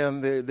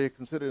 Amen, they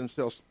consider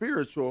themselves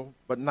spiritual,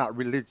 but not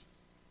religious.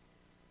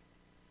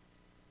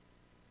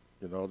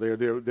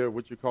 They're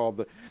what you call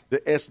the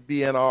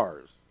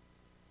SBNRs.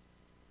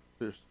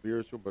 They're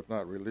spiritual, but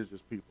not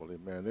religious people,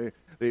 amen.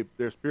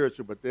 They're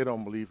spiritual, but they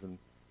don't believe in,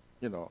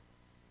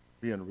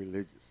 being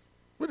religious.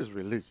 What is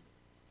religion?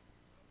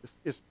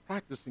 It's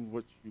practicing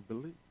what you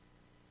believe.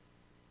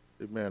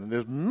 Amen. And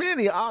there's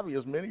many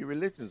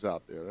religions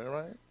out there,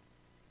 right?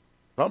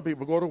 Some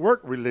people go to work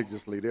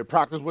religiously. They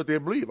practice what they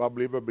believe. I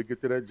believe if I get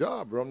to that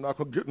job, or I'm not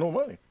going to get no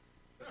money.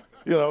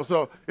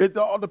 So it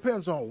all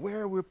depends on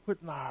where we're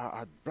putting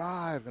our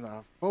drive and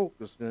our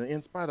focus. And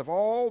in spite of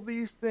all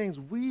these things,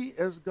 we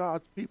as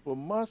God's people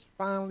must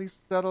finally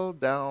settle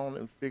down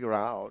and figure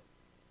out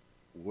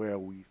where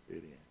we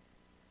fit in.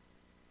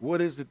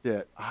 What is it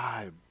that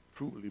I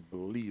truly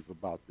believe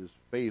about this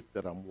faith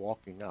that I'm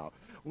walking out?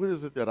 What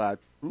is it that I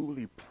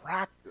truly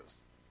practice?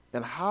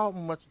 And how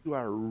much do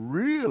I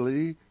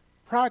really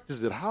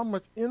practice it? How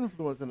much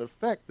influence and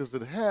effect does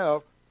it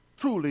have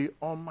truly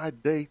on my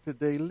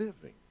day-to-day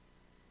living?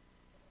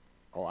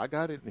 Oh, I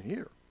got it in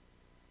here.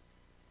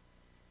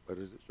 But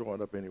is it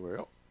showing up anywhere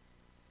else?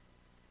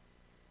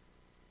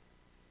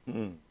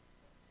 In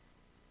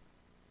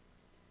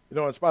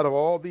spite of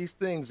all these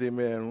things,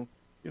 amen,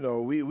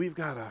 we've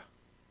got to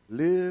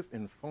live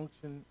and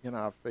function in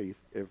our faith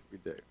every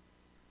day.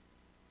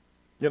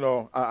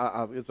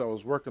 As I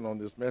was working on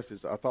this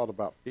message, I thought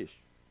about fish.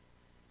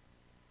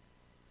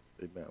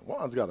 Amen.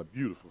 Juan's got a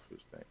beautiful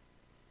fish tank.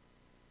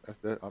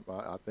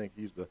 I think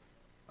he's the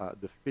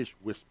fish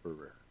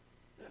whisperer.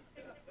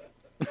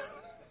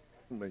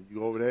 When you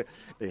go over there,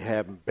 they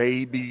have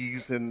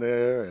babies in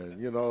there,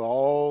 and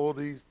all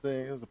these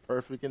things, the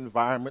perfect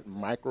environment,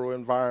 micro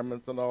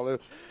environments, and all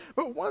that.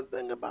 But one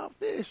thing about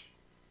fish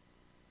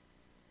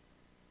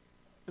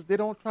is they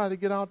don't try to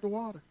get out the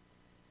water.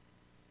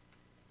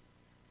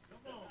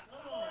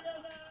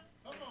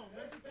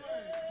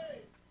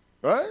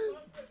 Right?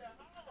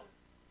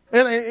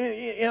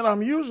 And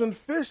I'm using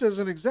fish as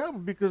an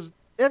example because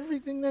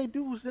everything they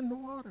do is in the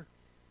water.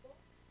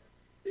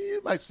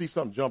 You might see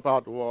something jump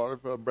out the water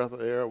for a breath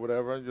of air or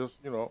whatever, and just,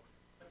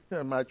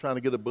 they might trying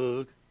to get a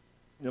bug,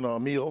 a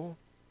meal.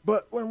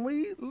 But when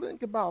we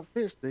think about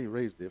fish, they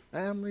raise their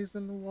families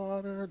in the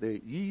water,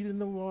 they eat in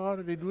the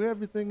water, they do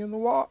everything in the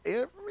water.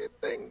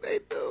 Everything they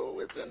do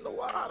is in the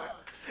water.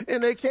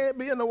 And they can't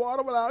be in the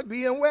water without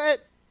being wet.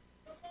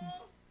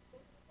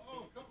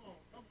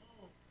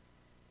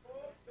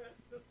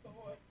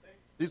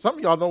 See, some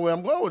of y'all know where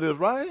I'm going with this,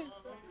 right?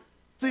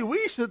 See,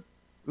 we should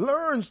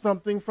learn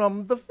something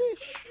from the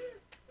fish.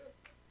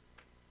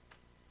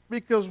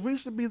 Because we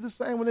should be the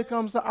same when it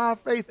comes to our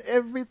faith.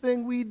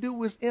 Everything we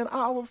do is in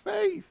our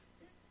faith.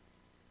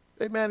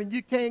 Amen. And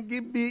you can't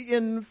be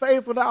in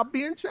faith without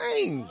being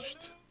changed.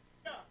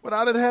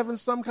 Without it having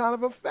some kind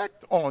of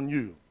effect on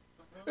you.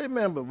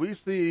 Amen. But we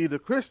see the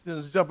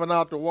Christians jumping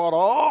out the water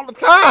all the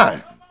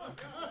time.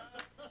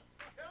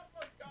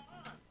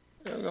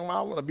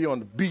 want to be on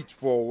the beach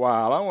for a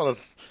while. I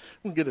want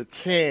to get a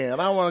tan.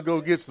 I want to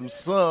go get some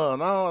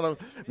sun. I want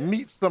to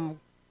meet some.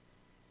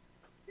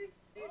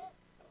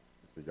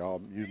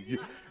 Y'all, you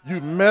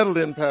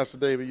meddling, Pastor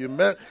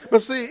David.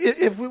 But see,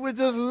 if we would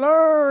just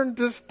learn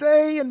to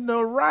stay in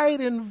the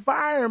right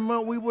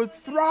environment, we would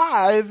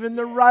thrive in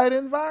the right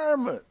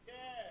environment.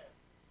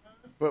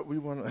 But we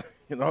want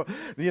to,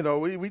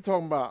 we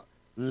talking about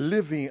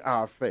living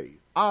our faith,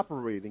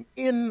 operating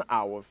in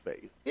our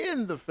faith,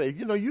 in the faith.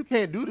 You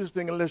can't do this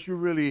thing unless you're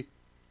really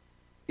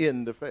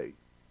in the faith.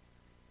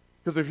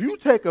 Because if you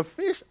take a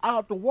fish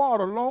out the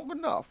water long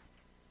enough,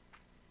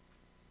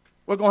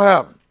 what's going to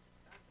happen?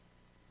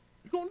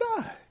 You're going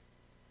to die.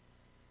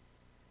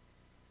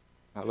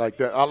 I like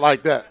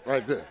that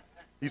right there.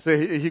 He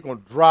said he's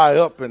going to dry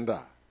up and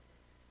die.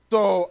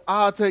 So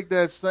I'll take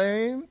that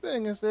same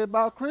thing and say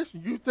about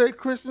Christians. You take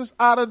Christians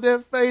out of their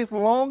faith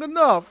long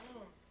enough,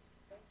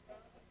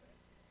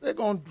 they're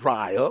going to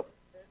dry up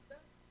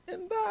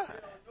and die.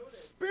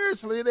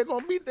 Spiritually, they're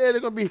going to be there.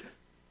 They're going to be.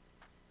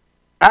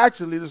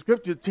 Actually, the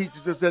scripture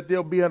teaches us that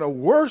they'll be in a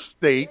worse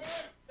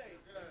state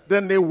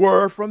than they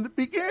were from the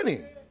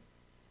beginning.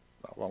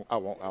 I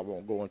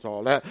won't go into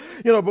all that.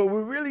 But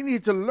we really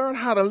need to learn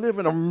how to live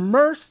an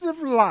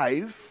immersive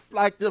life.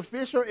 Like the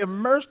fish are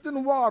immersed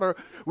in water,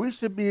 we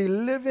should be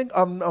living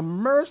an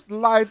immersed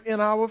life in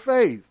our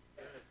faith.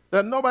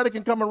 That nobody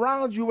can come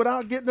around you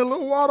without getting a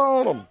little water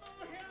on them.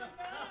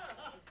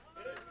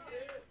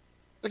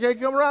 They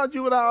can't come around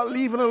you without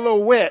leaving a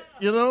little wet,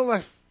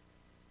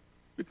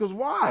 because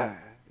why?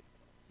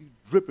 You're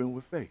dripping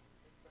with faith.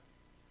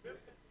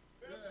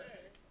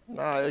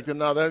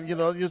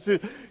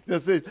 You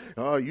see,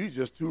 oh, you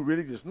just too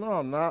religious. No,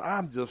 I'm not.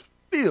 I'm just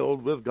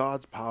filled with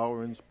God's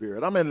power and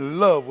spirit. I'm in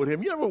love with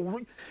him.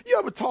 You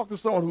ever talk to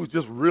someone who's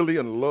just really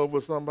in love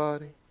with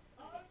somebody?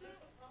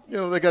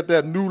 They got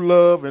that new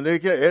love, and they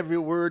get every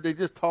word. They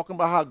just talking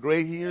about how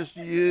great he or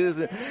she is,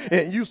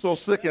 and you so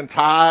sick and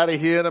tired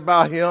of hearing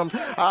about him.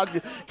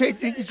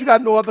 You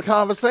got no other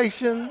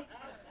conversation?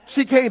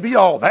 She can't be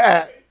all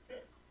that.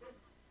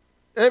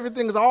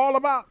 Everything is all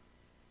about.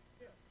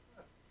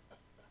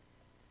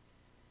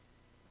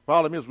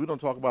 Problem is, we don't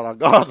talk about our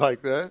God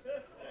like that.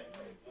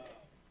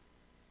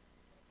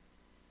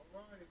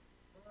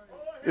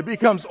 It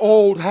becomes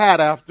old hat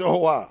after a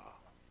while.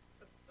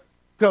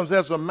 It comes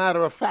as a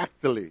matter of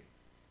factly.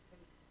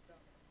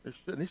 It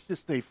should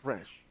stay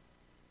fresh.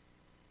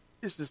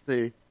 It should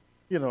stay,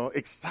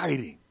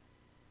 exciting.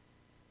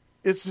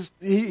 It's just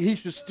he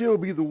should still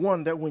be the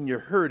one that when you're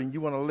hurting, you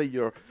want to lay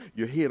your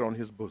head on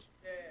his bosom.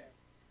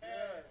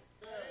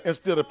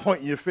 Instead of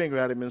pointing your finger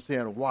at him and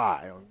saying,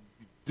 why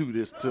you do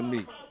this to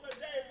me?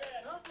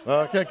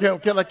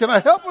 Can I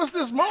help us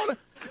this morning?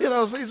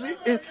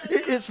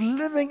 It's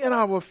living in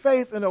our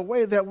faith in a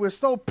way that we're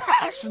so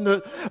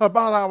passionate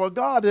about our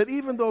God that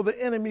even though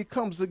the enemy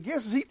comes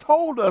against us, he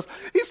told us,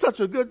 he's such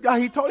a good guy.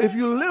 He told, if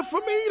you live for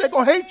me, they're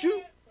going to hate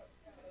you.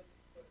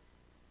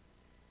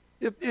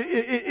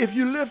 If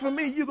you live for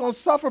me, you're going to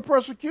suffer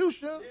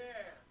persecution.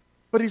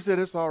 But he said,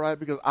 it's all right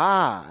because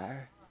I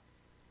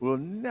will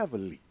never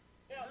leave.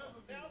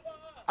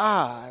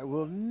 I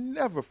will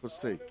never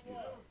forsake you.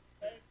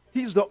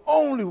 He's the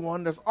only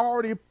one that's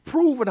already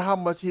proven how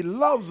much he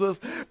loves us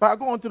by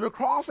going to the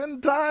cross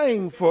and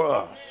dying for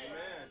us.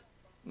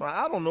 Now,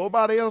 I don't know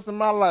nobody else in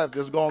my life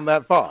that's gone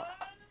that far.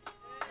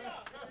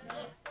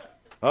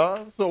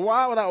 So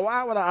why would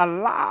I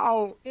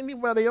allow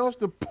anybody else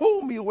to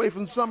pull me away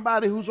from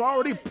somebody who's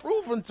already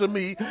proven to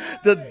me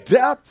the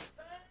depth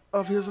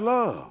of his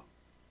love?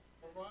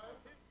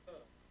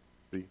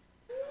 See?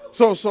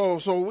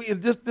 So we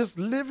this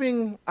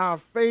living our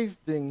faith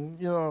thing,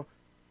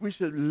 we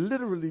should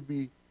literally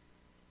be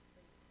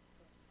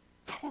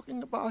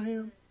talking about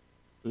him,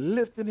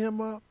 lifting him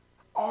up.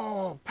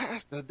 Oh,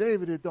 Pastor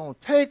David, it don't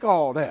take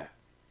all that.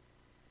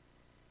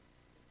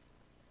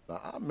 Now,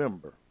 I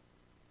remember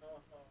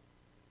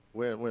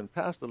when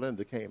Pastor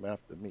Linda came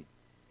after me.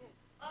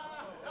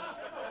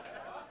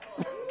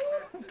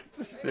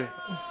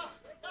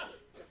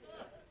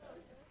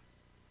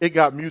 It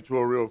got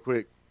mutual real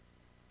quick.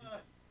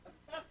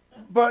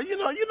 But you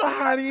know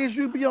how it is.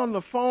 You be on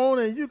the phone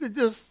and you could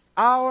just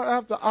hour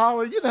after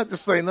hour. You don't have to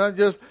say nothing.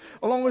 Just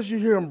as long as you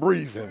hear him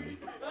breathing,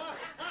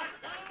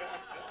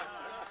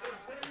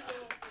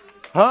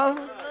 huh?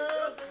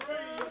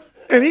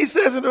 And he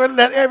says,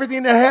 "Let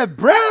everything that had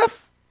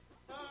breath."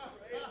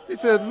 He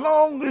said, "As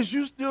long as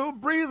you still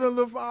breathing,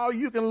 LaValle,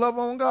 you can love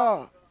on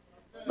God.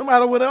 No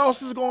matter what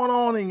else is going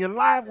on in your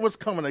life, what's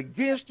coming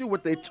against you,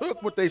 what they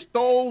took, what they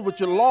stole,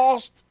 what you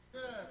lost,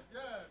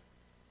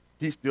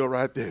 he's still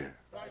right there."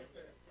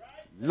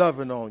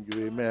 Loving on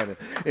you, amen,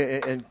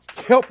 and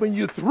helping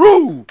you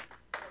through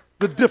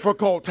the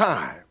difficult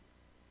time.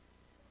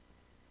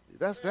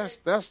 That's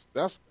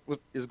what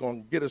is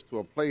going to get us to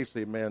a place,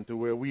 amen, to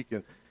where we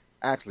can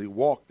actually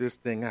walk this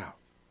thing out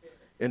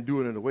and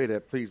do it in a way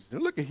that pleases.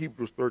 And look at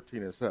Hebrews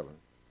 13:7.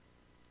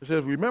 It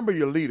says, "Remember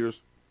your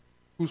leaders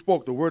who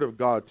spoke the word of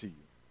God to you.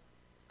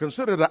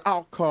 Consider the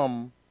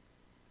outcome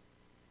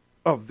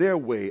of their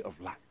way of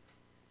life.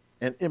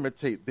 and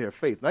imitate their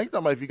faith. Now, he's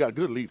talking about if you got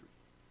good leaders.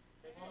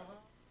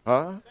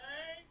 Huh?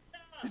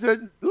 He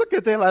said, look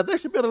at their life. They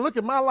should be able to look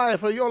at my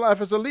life or your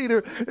life as a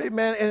leader,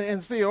 amen,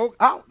 and say, oh,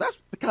 that's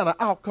the kind of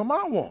outcome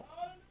I want.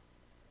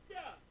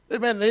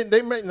 Amen.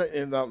 They may,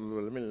 and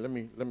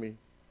let me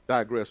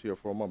digress here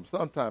for a moment.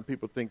 Sometimes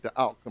people think the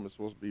outcome is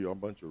supposed to be a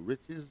bunch of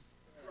riches,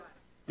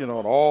 and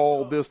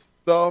all this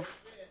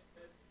stuff.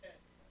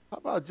 How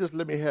about just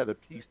let me have the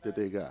peace that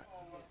they got?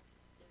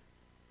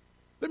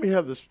 Let me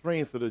have the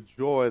strength or the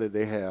joy that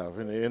they have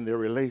in their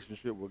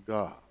relationship with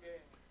God.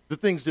 The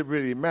things that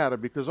really matter,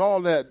 because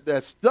all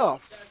that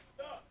stuff,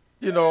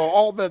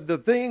 all the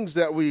things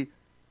that we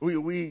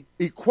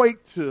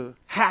equate to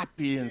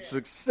happy and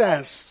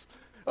success,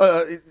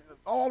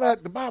 all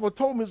that the Bible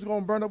told me is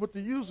going to burn up with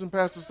the using,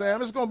 Pastor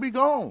Sam. It's going to be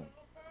gone.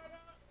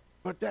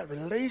 But that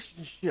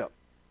relationship,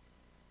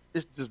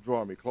 it's just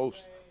drawing me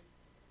closer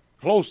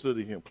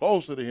to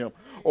him,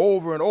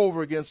 over and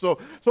over again. So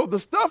the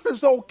stuff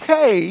is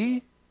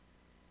okay,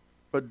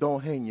 but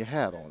don't hang your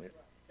hat on it.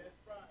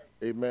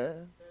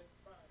 Amen.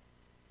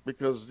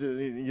 Because,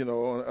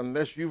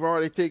 unless you've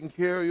already taken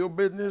care of your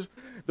business,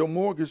 the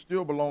mortgage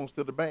still belongs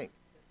to the bank.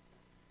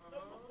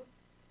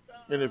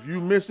 And if you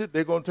miss it,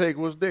 they're going to take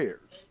what's theirs.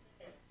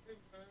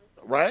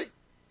 Right?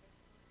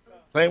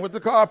 Same with the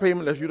car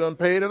payment. Unless you done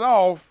paid it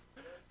off,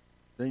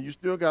 then you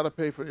still got to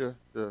pay for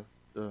the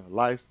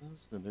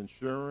license and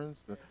insurance.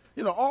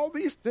 And, all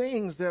these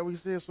things that we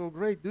say are so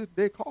great, dude,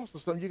 they cost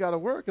us something. You got to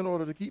work in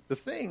order to keep the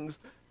things.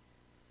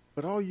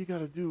 But all you got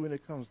to do when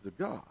it comes to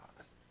God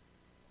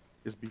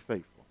is be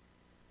faithful.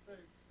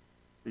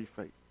 Be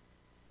faithful.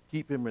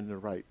 Keep him in the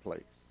right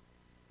place.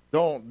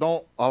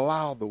 Don't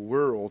allow the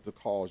world to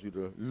cause you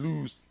to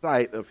lose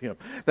sight of him.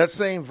 That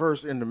same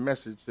verse in the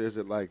Message says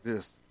it like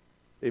this.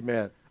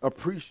 Amen.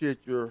 Appreciate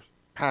your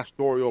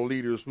pastoral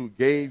leaders who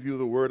gave you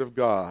the word of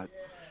God.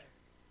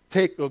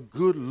 Take a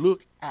good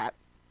look at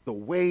the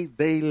way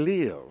they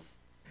live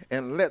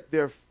and let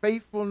their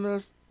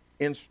faithfulness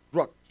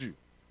instruct you.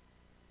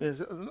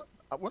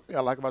 One thing I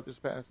like about this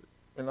passage,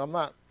 and I'm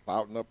not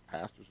clouding up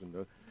pastors,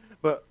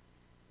 but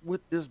what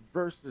this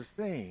verse is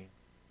saying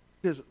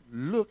is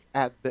look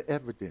at the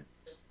evidence.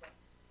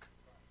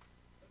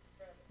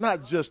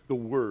 Not just the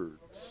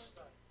words,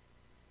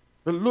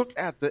 but look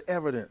at the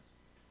evidence.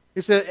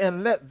 He said,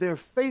 and let their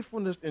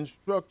faithfulness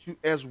instruct you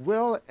as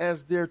well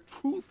as their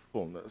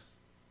truthfulness.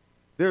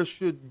 There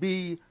should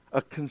be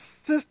a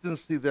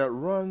consistency that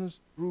runs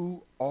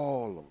through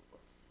all of us.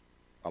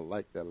 I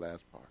like that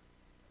last part.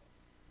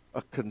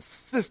 A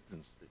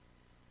consistency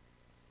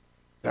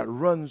that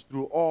runs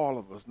through all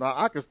of us. Now,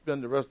 I could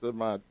spend the rest of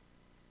my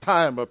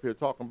time up here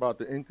talking about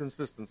the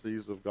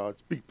inconsistencies of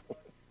God's people.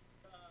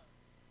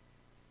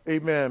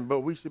 Amen. But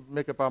we should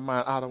make up our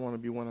mind, I don't want to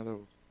be one of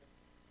those.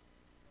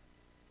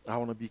 I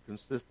want to be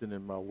consistent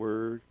in my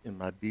word, in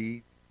my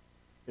deeds,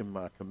 in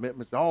my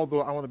commitments.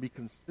 Although I want to be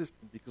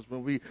consistent, because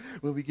when we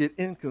get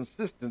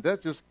inconsistent,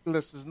 that just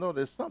lets us know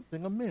there's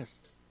something amiss.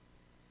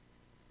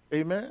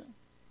 Amen.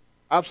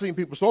 I've seen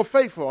people so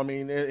faithful,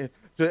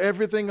 to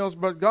everything else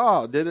but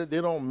God. They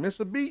don't miss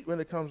a beat when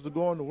it comes to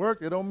going to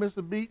work. They don't miss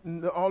a beat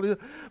and all this.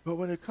 But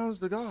when it comes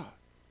to God,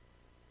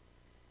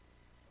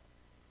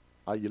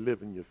 how you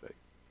live in your faith?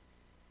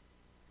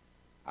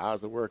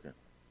 How's it working?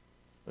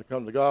 When it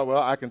comes to God,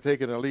 well, I can take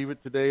it and leave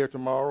it today or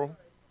tomorrow.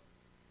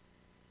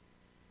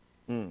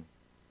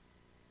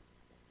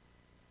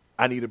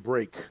 I need a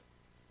break.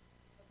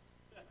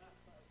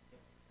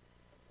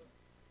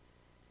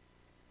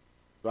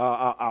 So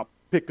I'll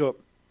pick up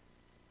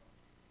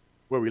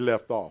where we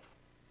left off.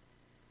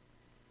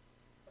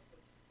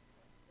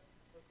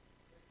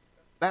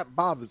 That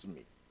bothers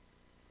me.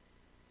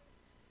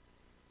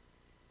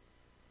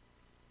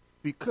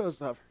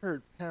 Because I've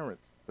heard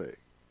parents say,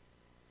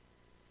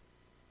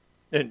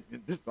 and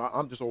this,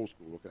 I'm just old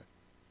school, okay?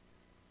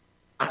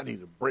 I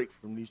need a break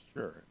from these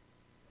children.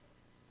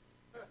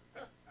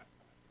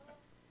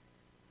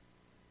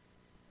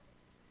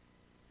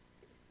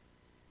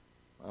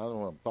 I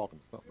don't know, I'm talking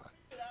to somebody.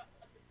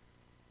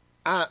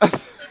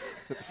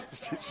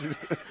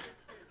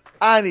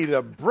 I need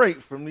a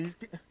break from these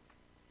kids.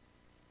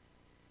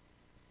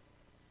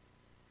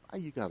 Why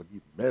you got to be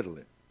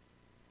meddling?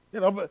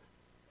 But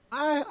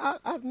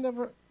I've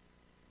never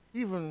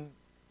even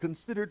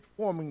considered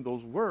forming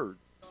those words.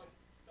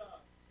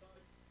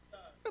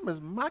 Them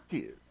is my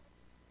kids.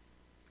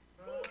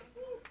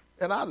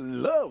 And I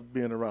love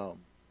being around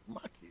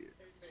my kids.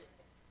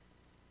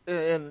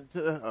 And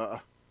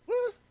what?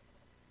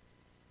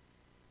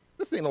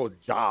 This ain't no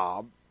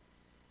job.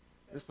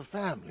 It's a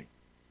family.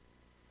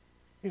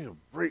 You need a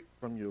break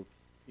from your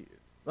kids.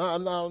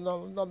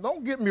 No,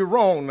 don't get me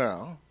wrong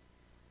now.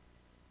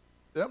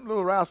 Them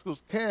little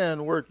rascals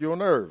can work your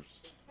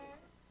nerves.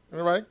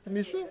 All right,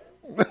 Kanisha?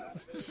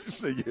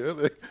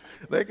 Yeah,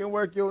 they can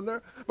work your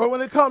nerves. But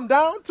when it comes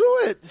down to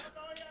it,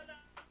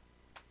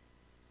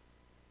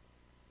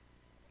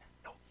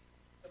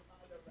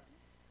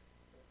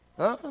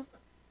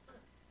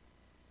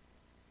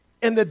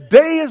 and the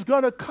day is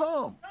going to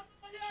come.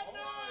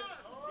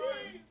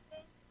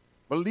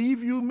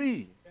 Believe you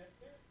me,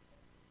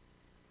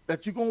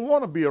 that you're going to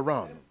want to be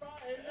around them.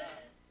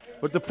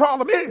 But the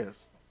problem is,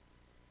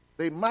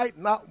 they might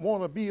not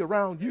want to be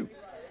around you.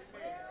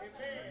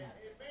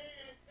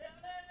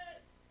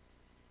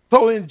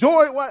 So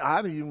enjoy it while,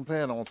 I didn't even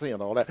plan on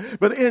saying all that,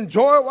 but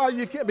enjoy it while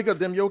you can, because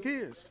them your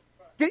kids.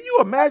 Can you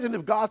imagine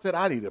if God said,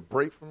 I need a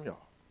break from y'all?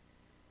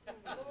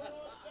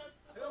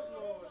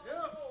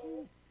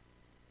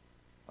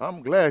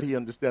 I'm glad he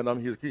understands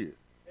I'm his kid.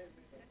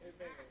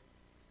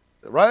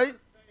 Right?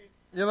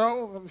 You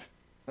know,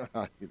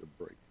 I need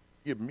a break.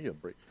 Give me a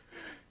break.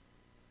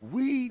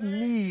 We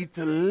need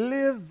to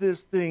live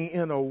this thing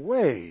in a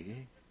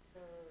way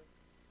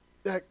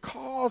that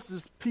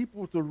causes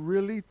people to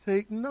really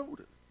take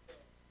notice.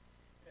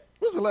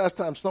 When's the last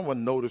time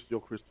someone noticed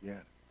your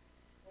Christianity?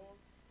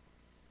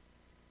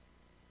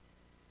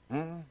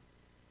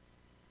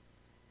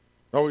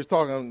 I was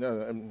talking,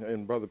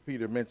 and Brother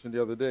Peter mentioned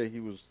the other day, he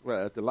was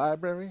at the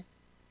library.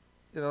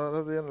 You know, the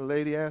other day, the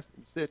lady asked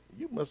him, said,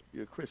 you must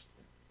be a Christian.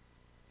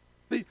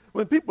 See,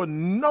 when people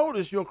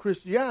notice your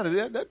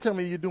Christianity, that tells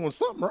me you're doing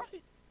something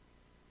right.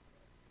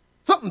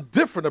 Something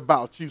different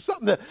about you,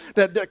 something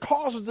that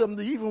causes them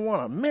to even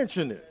want to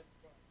mention it.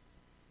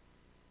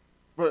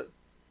 But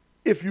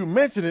if you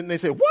mention it and they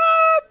say,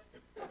 what?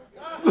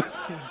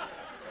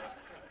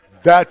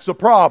 That's a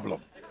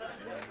problem.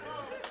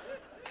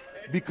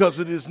 Because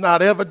it is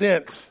not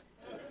evident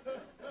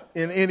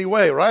in any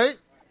way, right?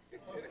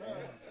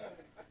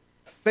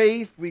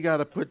 Faith, we got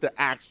to put the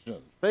action.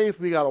 Faith,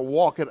 we got to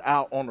walk it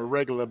out on a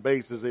regular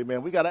basis,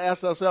 amen. We got to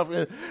ask ourselves,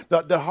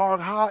 the heart,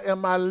 how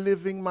am I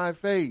living my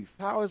faith?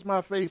 How is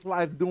my faith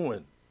life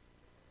doing?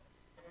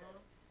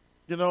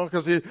 You know,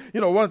 because,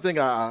 one thing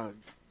I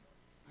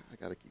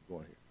got to keep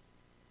going here.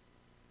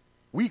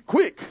 We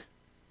quick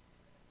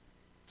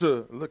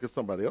to look at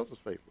somebody else's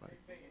faith life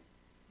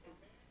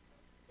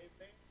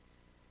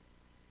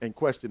and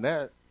question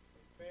that.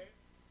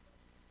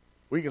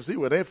 We can see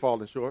where they're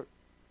falling short,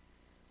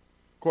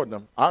 according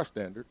to our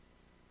standard.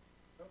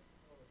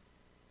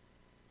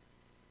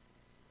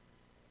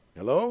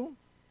 Hello?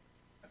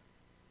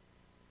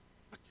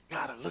 But you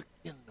got to look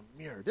in the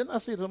mirror. Didn't I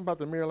say something about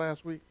the mirror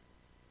last week?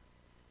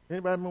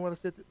 Anybody remember what I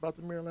said about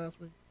the mirror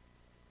last week?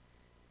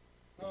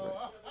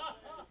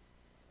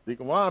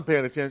 Deacon Juan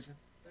paying attention.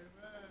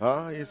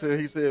 He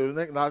said,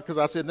 because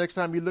I said, next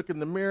time you look in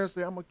the mirror,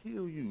 say, I'm going to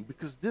kill you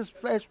because this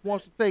flesh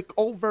wants to take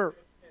over.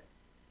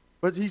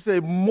 But he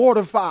said,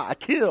 mortify,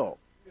 kill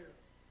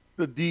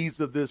the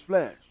deeds of this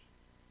flesh.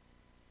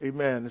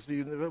 Amen. And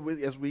see,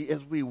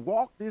 as we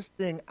walk this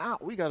thing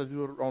out, we got to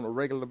do it on a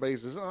regular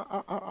basis.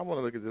 I want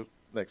to look at this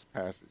next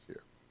passage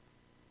here.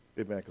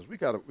 Amen. Because we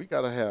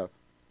got to have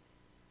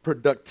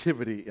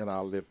productivity in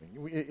our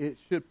living. It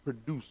should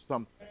produce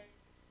something.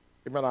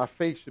 Amen. Our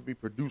faith should be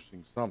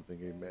producing something.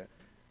 Amen.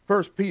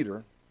 1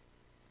 Peter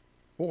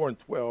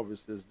 4:12, it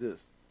says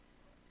this.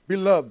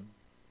 Beloved,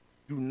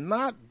 do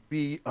not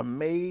be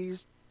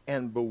amazed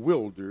and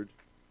bewildered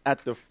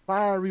at the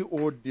fiery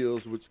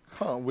ordeals which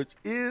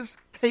is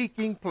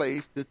taking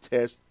place to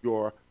test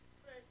your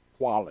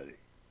quality.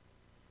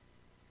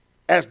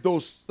 As though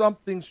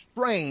something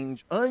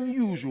strange,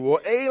 unusual,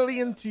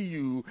 alien to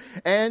you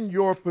and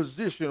your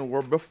position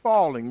were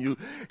befalling you.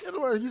 In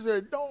other words, he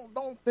said,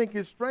 don't think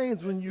it's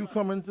strange when you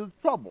come into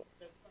trouble.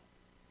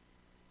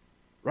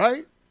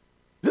 Right?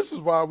 This is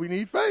why we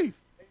need faith.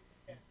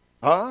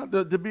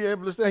 To be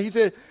able to stand. He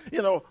said,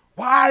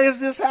 why is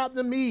this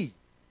happening to me?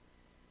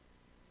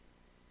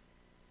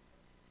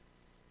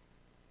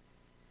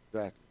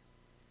 Exactly.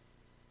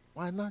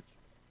 Why not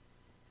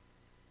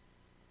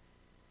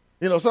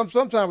you?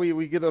 Sometimes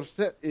we get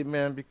upset,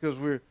 amen, because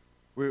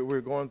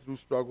we're going through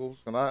struggles,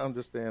 and I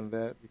understand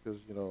that because,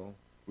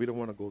 we don't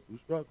want to go through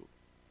struggles.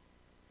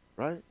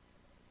 Right?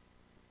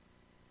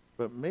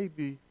 But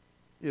maybe,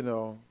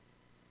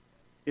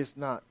 it's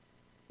not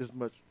as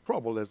much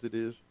trouble as it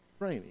is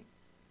training.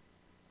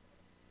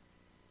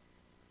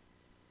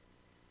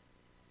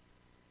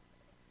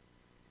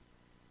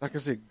 Like I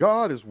said,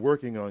 God is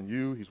working on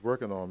you. He's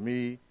working on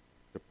me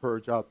to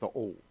purge out the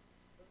old.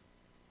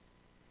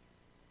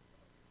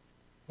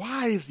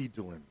 Why is he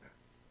doing that?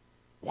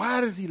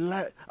 Why does he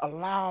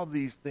allow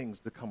these things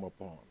to come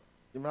upon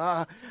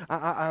us?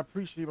 I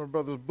appreciate my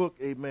brother's book,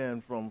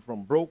 amen,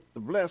 from broke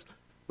to blessed,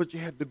 but you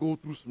had to go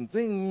through some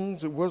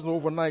things. It wasn't an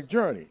overnight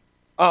journey.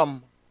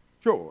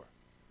 Sure.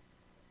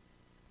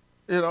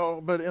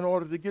 But in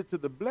order to get to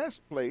the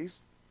blessed place,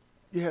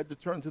 you had to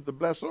turn to the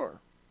blesser.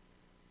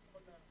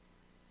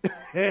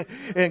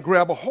 And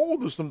grab a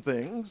hold of some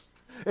things,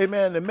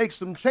 amen, and make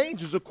some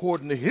changes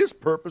according to his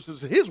purposes,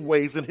 his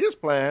ways, and his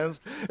plans,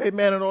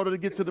 amen, in order to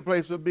get to the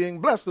place of being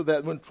blessed so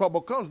that when trouble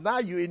comes, now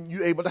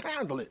you're able to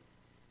handle it.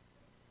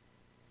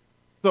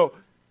 So,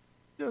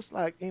 just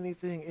like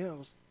anything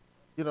else,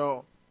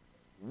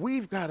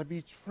 we've got to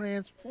be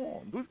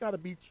transformed. We've got to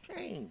be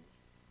changed.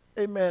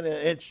 Amen.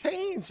 And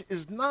change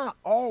is not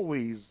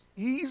always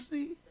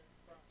easy.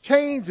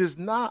 Change is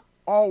not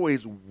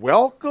always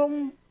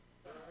welcome.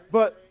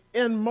 But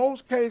in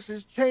most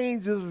cases,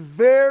 change is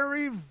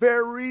very,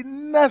 very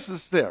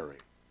necessary.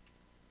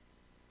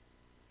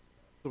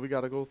 So we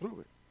got to go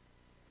through it.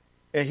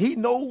 And he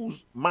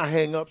knows my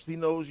hang-ups, he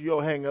knows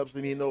your hang-ups,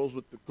 and he knows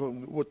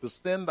what to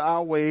send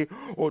our way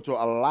or to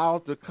allow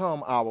to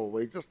come our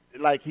way, just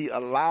like he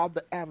allowed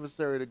the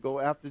adversary to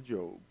go after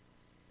Job.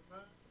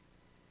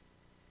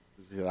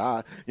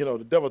 The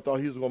devil thought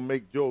he was going to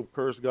make Job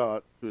curse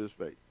God to his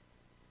face.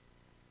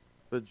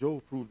 But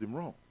Job proved him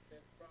wrong.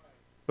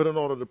 But in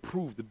order to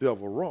prove the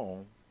devil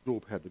wrong,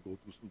 Job had to go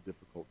through some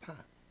difficult times.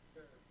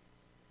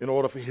 In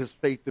order for his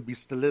faith to be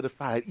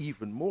solidified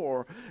even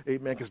more,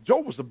 amen, because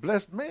Job was a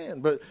blessed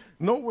man, but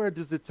nowhere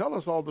does it tell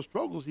us all the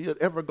struggles he had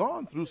ever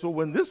gone through. So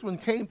when this one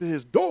came to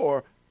his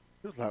door,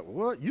 he was like,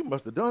 what? You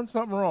must have done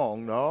something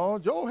wrong. No,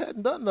 Job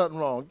hadn't done nothing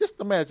wrong. Just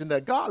imagine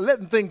that. God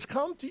letting things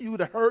come to you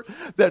to hurt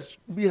that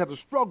we have to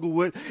struggle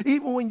with,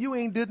 even when you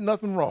ain't did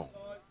nothing wrong.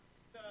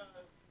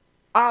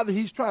 Either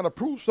he's trying to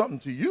prove something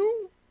to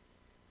you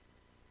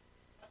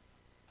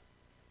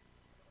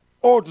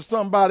or to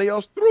somebody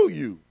else through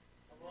you.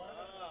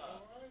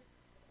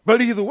 But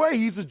either way,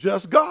 he's a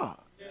just God.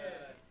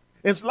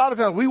 And a lot of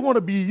times we want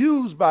to be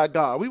used by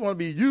God. We want to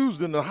be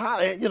used in the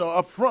high,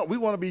 up front. We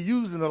want to be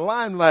used in the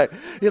limelight.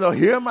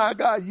 Here my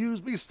God,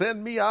 use me,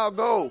 send me, I'll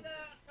go.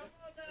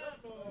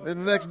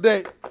 Then the next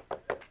day,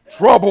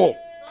 trouble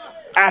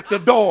at the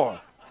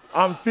door.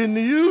 I'm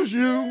finna use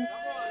you.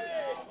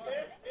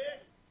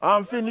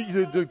 I'm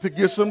finna to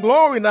get some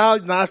glory now.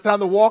 Now it's time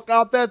to walk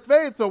out that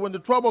faith. So when the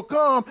trouble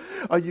comes,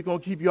 are you going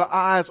to keep your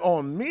eyes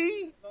on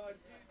me?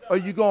 Or are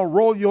you going to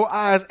roll your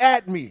eyes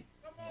at me?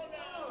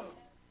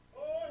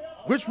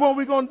 Which one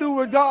we going to do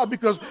with God?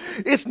 Because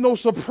it's no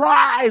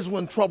surprise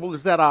when trouble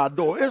is at our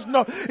door.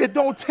 It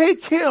don't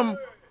take him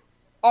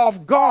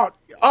off guard.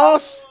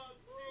 Us,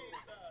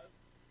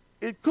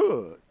 it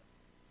could.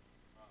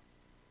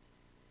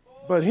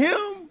 But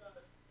him,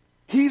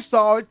 he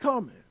saw it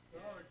coming.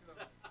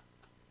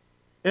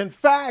 In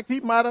fact,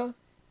 he might have,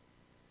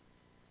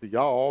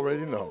 y'all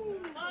already know,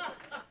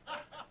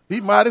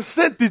 he might have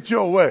sent it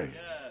your way.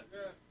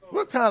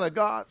 What kind of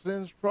God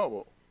sends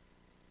trouble?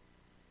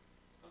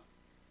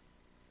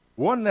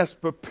 One that's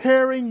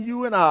preparing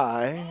you and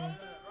I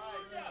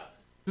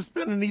to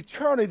spend an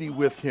eternity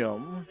with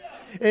him,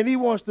 and he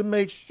wants to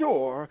make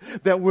sure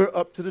that we're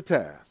up to the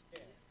task.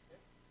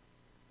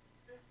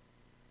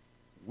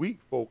 Weak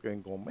folk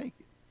ain't going to make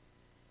it.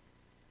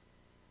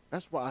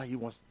 That's why he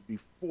wants to be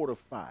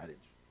fortified and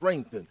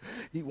strengthened.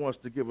 He wants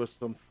to give us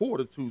some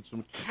fortitude,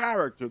 some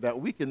character that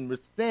we can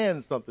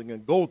withstand something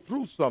and go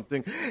through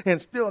something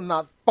and still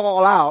not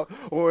fall out,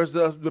 or as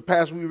the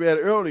passage we read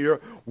earlier,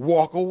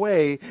 walk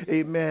away,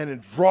 amen,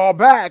 and draw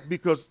back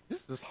because this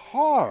is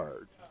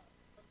hard.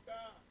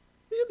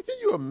 Can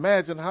you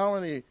imagine how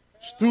many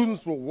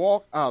students will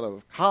walk out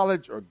of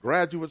college or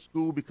graduate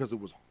school because it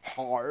was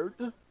hard?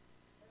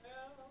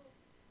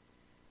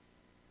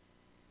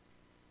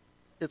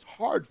 It's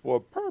hard for a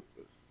purpose.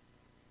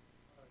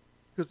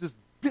 Because it's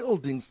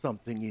building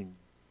something in you.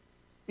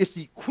 It's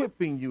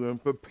equipping you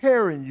and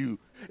preparing you,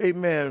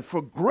 amen,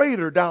 for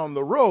greater down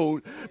the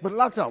road. But a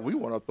lot of times we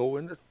want to throw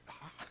in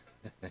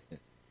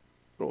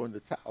the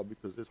towel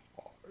because it's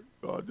hard.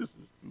 God, this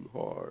is too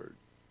hard.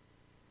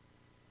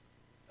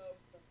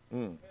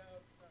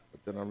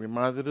 But then I'm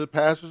reminded of the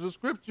passage of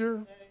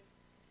Scripture.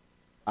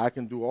 I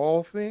can do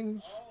all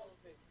things.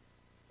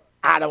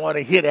 I don't want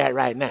to hear that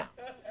right now.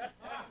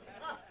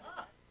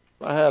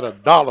 I had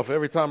 $1 for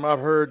every time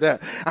I've heard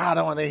that. I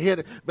don't want to hear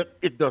it. But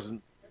it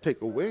doesn't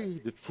take away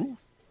the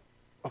truth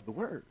of the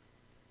word.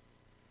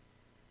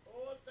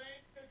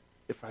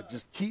 If I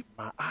just keep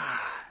my eye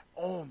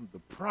on the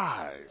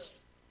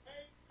prize,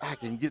 I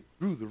can get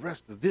through the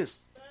rest of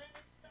this.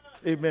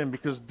 Amen.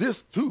 Because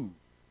this too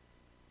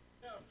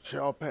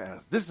shall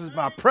pass. This is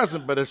my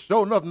present, but it's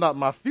sure enough not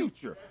my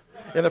future.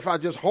 And if I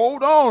just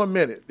hold on a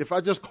minute, if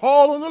I just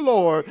call on the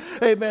Lord,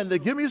 amen, to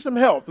give me some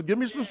help, to give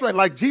me some strength,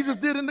 like Jesus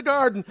did in the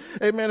garden,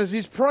 amen, as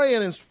he's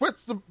praying and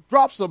sweats the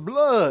drops of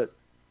blood,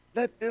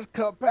 let this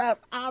cup pass.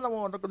 I don't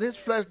want to go. His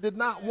flesh did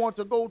not want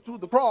to go to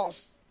the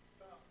cross.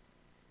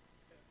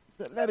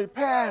 He said, let it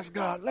pass,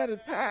 God, let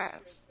it pass.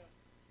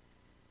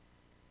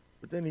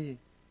 But then he,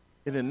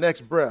 in the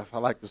next breath, I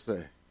like to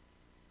say,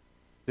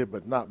 said,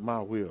 but not my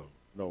will,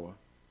 Noah.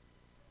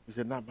 He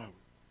said, not my will.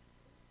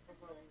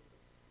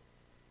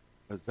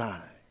 But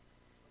thine,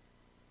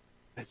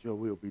 let your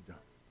will be done.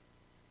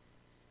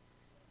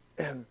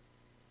 And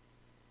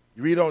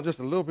you read on just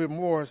a little bit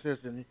more, it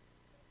says, and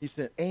he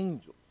sent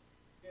angels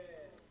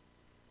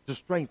to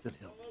strengthen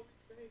him.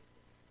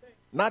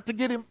 Not to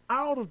get him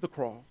out of the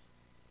cross,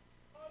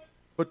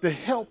 but to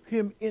help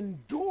him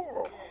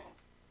endure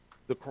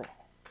the cross.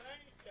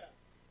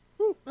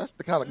 Whew, that's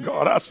the kind of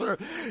God I serve.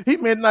 He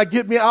may not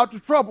get me out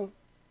of trouble,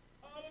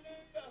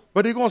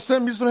 but he's going to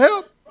send me some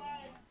help.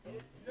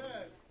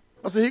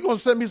 I said, he's going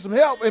to send me some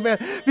help, amen,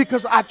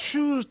 because I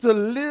choose to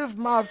live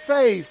my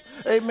faith,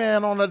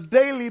 amen, on a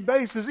daily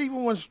basis,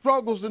 even when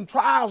struggles and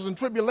trials and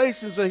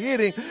tribulations are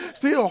hitting,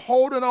 still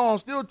holding on,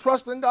 still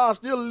trusting God,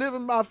 still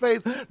living my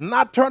faith,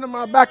 not turning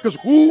my back, because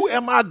who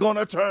am I going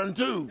to turn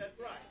to?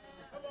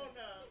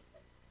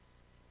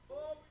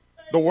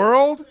 The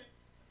world?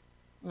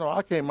 No,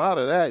 I came out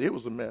of that. It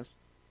was a mess.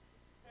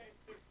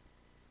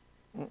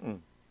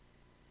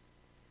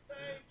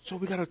 So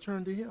we got to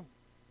turn to him.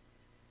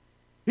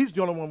 He's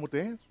the only one with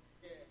the answer.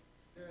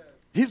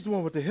 He's the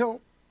one with the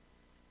help.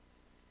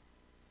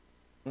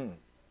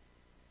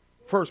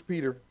 1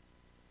 Peter,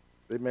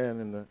 amen,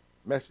 in the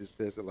Message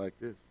says it like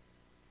this.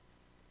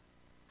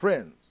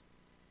 Friends,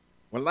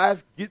 when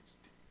life gets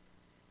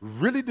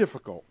really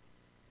difficult,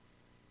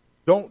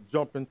 don't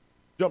jump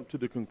to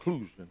the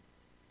conclusion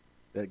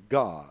that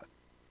God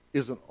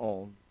isn't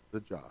on the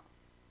job.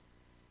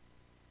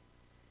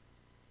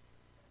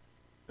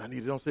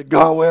 Don't say,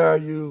 God, where are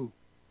you?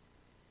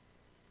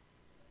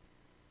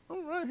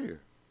 I'm right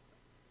here.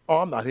 Oh,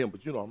 I'm not him,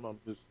 but I'm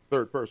this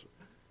third person.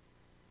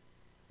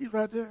 He's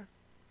right there.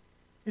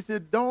 He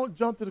said, don't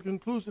jump to the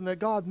conclusion that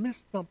God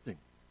missed something.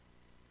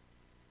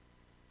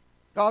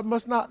 God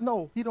must not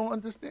know. He don't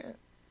understand.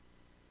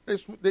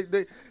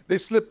 They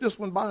slipped this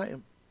one by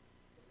him.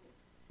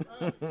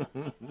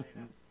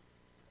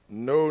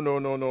 No.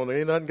 There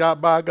ain't nothing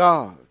got by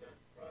God.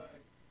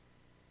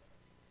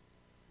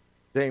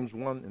 James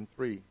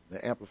 1:3,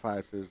 the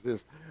Amplified says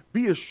this.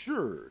 Be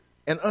assured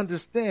and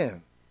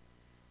understand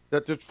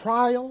that the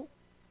trial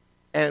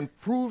and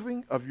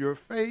proving of your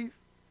faith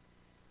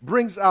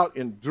brings out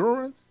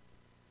endurance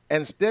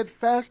and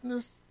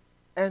steadfastness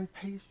and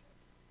patience.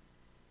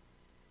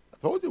 I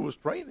told you it was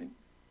training.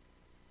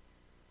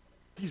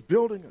 He's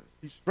building us.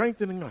 He's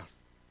strengthening us.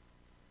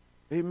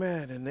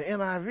 Amen. And the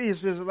NIV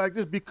says it like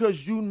this,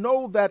 because you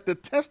know that the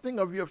testing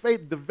of your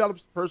faith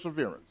develops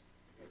perseverance.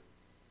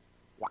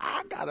 Well,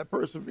 I gotta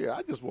persevere.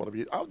 I just want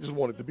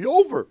it to be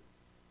over.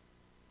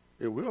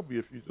 It will be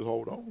if you just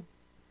hold on.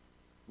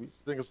 We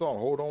sing a song,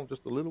 hold on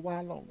just a little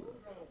while longer.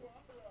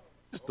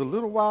 Just a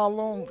little while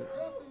longer.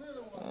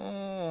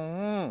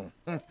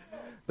 Mm-hmm.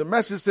 The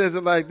Message says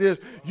it like this.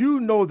 You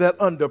know that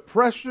under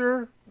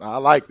pressure, I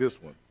like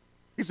this one.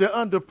 He said,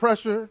 under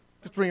pressure,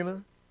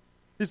 Katrina,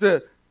 he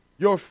said,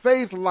 your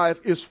faith life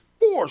is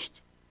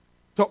forced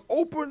to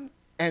open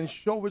and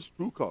show its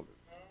true colors.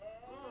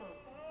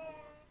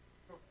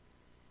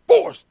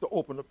 Forced to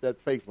open up that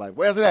faith life.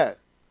 Where's it at?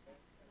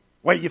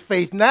 Where your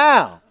faith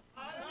now?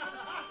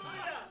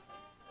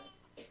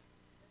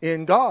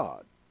 In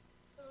God.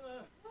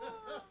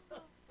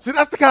 See,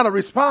 that's the kind of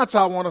response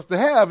I want us to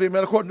have,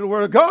 amen, according to the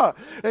word of God.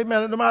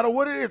 Amen, no matter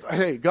what it is.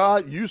 Hey,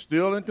 God, you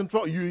still in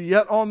control. You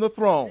yet on the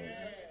throne.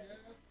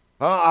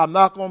 I'm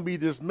not going to be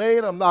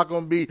dismayed. I'm not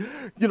going to be,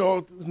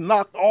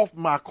 knocked off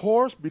my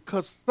course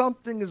because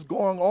something is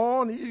going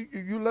on.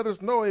 You let us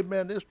know,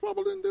 amen, there's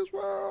trouble in this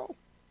world.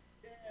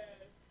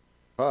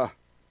 And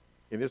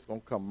it's going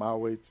to come my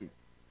way too.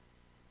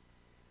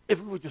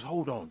 If we would just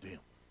hold on to him.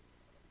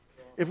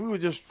 If we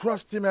would just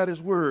trust him at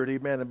his word,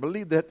 amen, and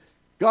believe that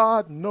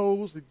God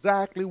knows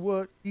exactly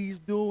what he's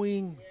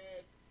doing.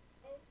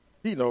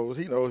 He knows.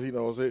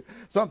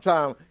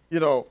 Sometimes,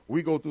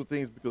 we go through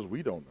things because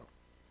we don't know.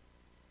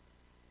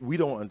 We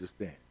don't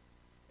understand.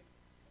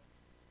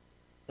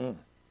 1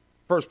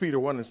 Peter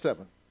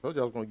 1:7. I told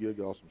you I was going to give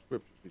y'all some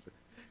scriptures. He said,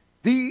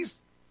 these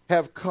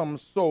have come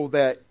so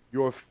that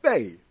your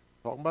faith,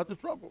 talking about the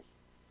troubles,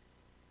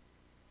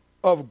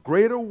 of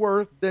greater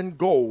worth than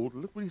gold.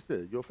 Look what he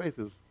said. Your faith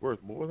is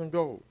worth more than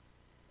gold,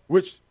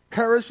 which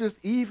perishes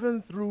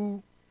even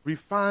through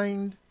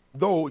refined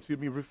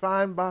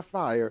by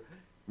fire,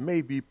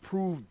 may be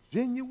proved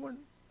genuine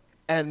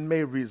and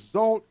may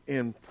result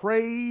in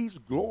praise,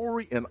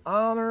 glory, and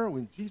honor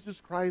when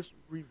Jesus Christ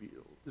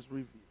is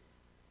revealed.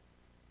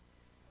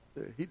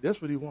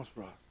 That's what he wants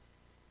for us.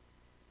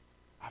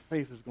 Our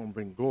faith is going to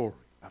bring glory.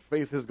 Our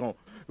faith is going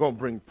to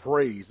bring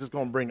praise. It's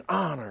going to bring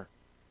honor.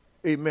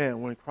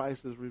 Amen. When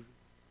Christ is revealed.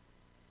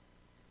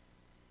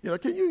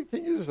 Can you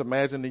just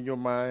imagine in your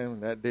mind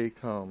when that day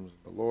comes,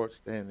 the Lord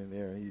standing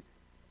there and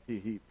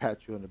he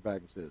pats you on the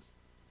back and says,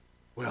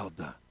 well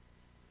done.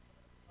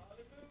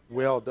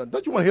 Well done.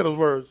 Don't you want to hear those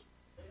words?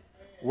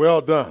 Well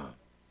done,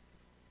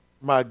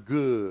 my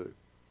good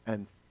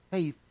and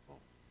faithful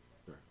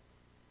servant.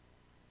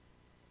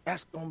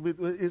 That's going to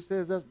be, it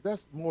says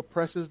that's more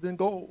precious than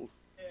gold.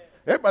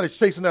 Everybody's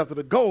chasing after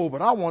the gold,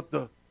 but I want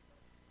the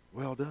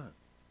well done.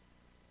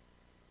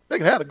 They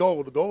can have the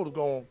gold. The gold is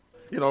going,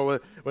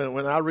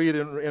 when I read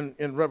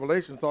in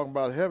Revelation talking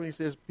about heaven, he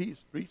says, peace,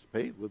 streets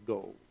paved with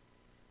gold.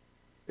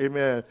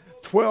 Amen.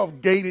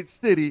 12-gated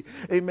city.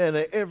 Amen.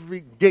 And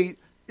every gate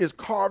is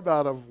carved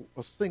out of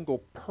a single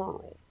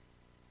pearl.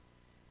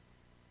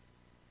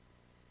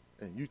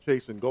 And you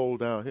chasing gold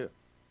down here.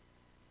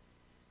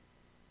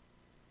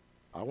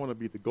 I want to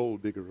be the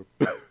gold digger.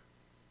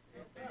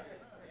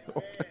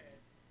 Okay.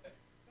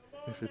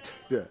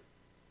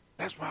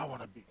 That's where I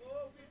want to be.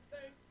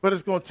 But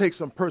it's going to take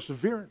some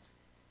perseverance.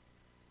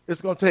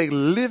 It's going to take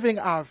living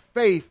our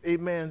faith,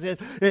 amen,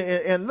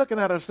 and looking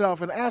at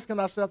ourselves and asking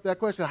ourselves that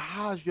question,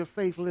 how's your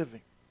faith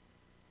living?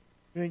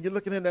 You're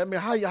looking at that, man,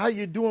 how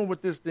you doing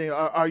with this thing?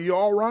 Are you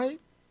all right?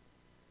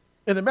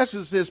 And the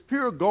Message says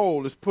pure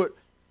gold is put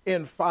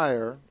in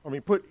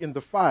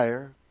the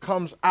fire,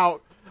 comes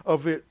out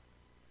of it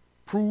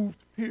proved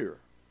pure.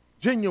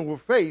 Genuine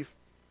faith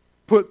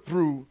put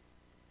through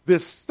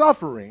this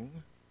suffering,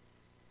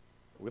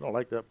 we don't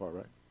like that part,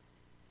 right?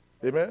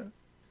 Amen?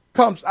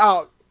 Comes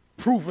out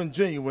proven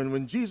genuine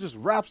when Jesus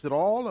wraps it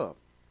all up.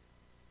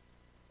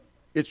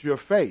 It's your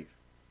faith,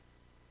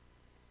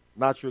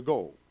 not your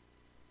goal.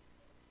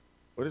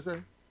 What is that?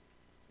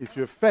 It's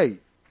your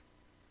faith,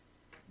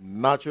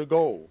 not your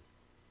goal,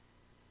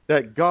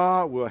 that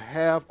God will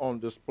have on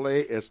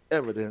display as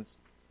evidence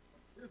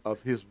of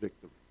his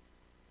victory.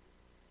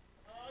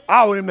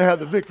 I want him to have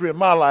the victory in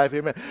my life,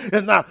 amen.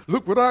 And now,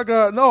 look what I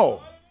got.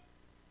 No.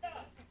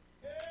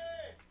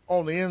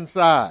 On the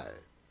inside.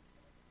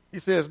 He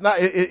says,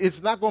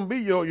 it's not going to be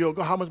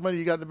your how much money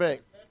you got in the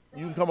bank.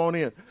 You can come on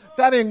in.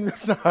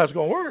 That's not how it's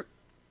going to work.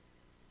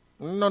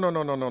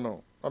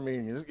 No. I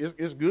mean,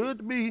 it's good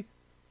to be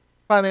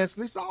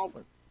financially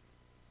solvent.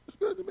 It's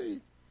good to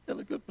be in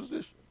a good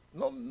position.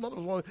 None of us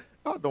want.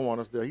 God don't want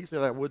us there. He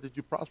said, "What did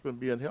you prosper and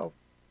be in health?"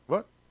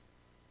 What?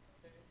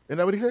 Isn't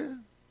that what he said?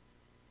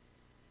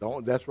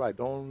 Don't. That's right.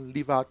 Don't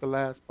leave out the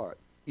last part.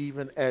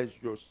 Even as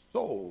your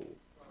soul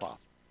prospers.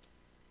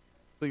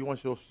 So you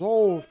want your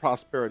soul's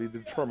prosperity to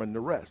determine the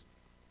rest.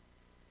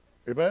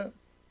 Amen?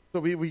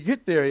 So we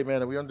get there,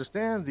 amen, and we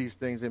understand these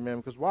things, amen,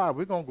 because why?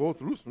 We're going to go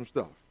through some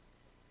stuff.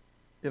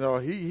 You know,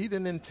 he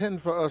didn't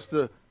intend for us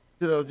to,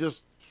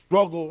 just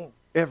struggle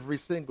every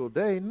single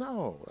day.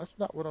 No, that's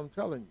not what I'm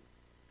telling you.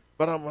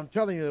 But I'm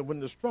telling you that when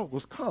the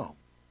struggles come,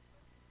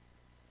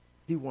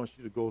 he wants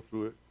you to go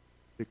through it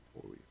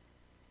victorious.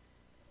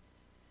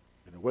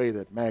 In a way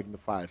that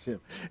magnifies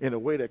him. In a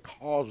way that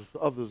causes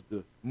others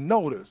to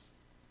notice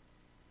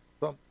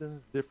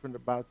something's different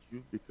about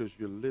you because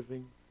you're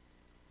living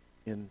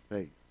in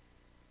faith.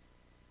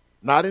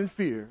 Not in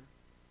fear,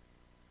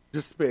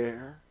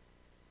 despair,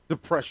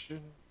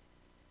 depression,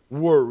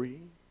 worry,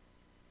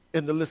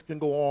 and the list can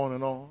go on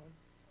and on.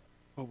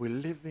 But we're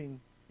living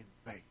in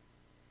faith.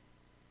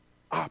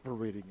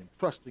 Operating and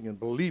trusting and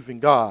believing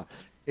God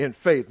in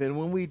faith. And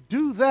when we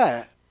do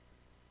that,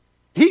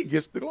 he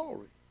gets the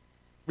glory.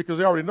 Because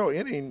they already know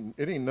it ain't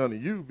none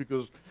of you,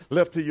 because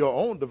left to your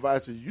own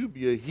devices, you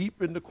be a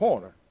heap in the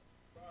corner.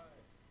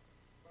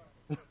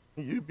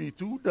 You be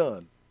too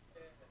done.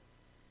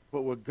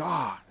 But with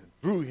God and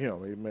through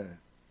him, amen.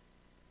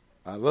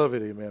 I love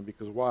it, amen,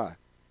 because why?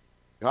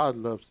 God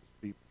loves his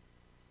people.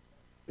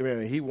 Amen.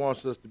 And he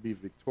wants us to be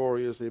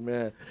victorious,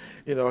 amen.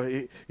 You know,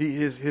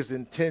 his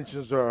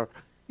intentions are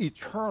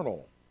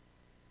eternal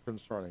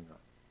concerning us.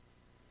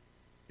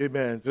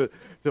 Amen.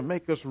 To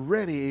make us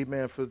ready,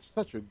 amen, for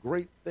such a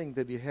great thing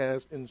that he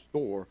has in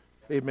store.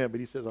 Amen. But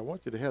he says, I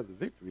want you to have the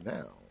victory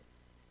now.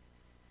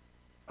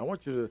 I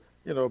want you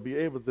to, be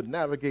able to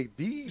navigate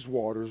these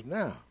waters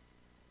now.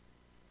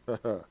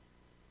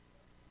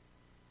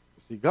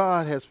 See,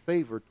 God has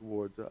favor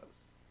towards us.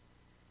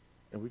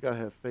 And we got to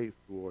have faith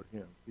toward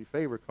him. See,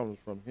 favor comes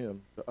from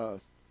him to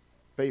us.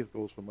 Faith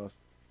goes from us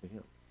to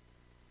him.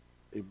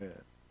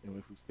 Amen. And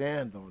if we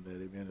stand on that,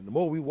 amen, and the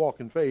more we walk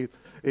in faith,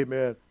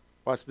 amen,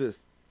 watch this,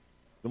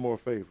 the more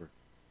favor.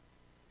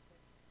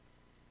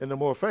 And the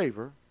more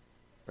favor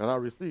that I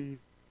receive,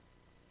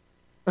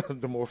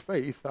 the more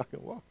faith I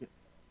can walk in.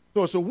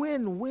 So it's a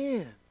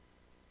win-win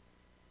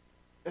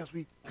as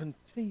we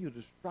continue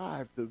to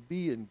strive to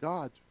be in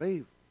God's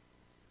favor.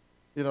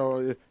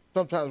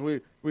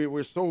 Sometimes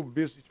we're so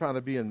busy trying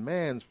to be in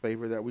man's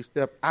favor that we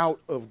step out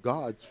of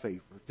God's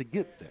favor to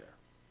get there.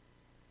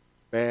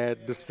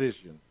 Bad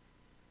decision,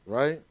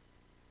 right?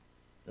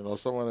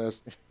 Someone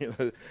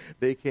that's,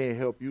 they can't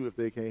help you if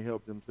they can't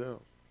help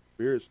themselves,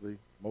 spiritually,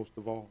 most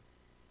of all.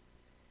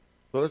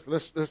 So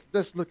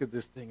let's look at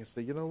this thing and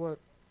say, you know what?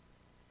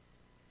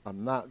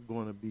 I'm not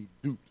going to be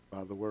duped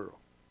by the world.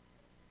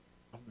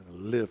 I'm going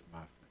to live my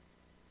faith.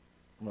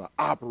 I'm going to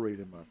operate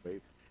in my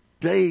faith.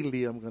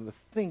 Daily, I'm going to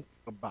think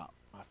about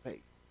my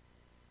faith.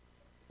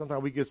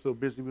 Sometimes we get so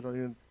busy we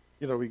don't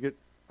even, we get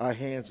our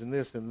hands in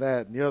this and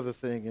that and the other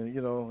thing, and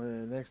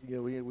next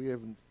thing we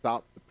haven't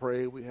stopped to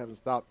pray. We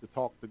haven't stopped to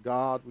talk to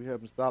God. We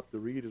haven't stopped to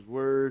read his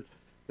word.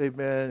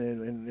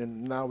 Amen.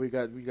 And now we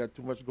got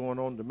too much going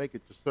on to make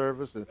it to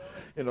service, and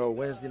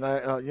Wednesday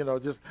night,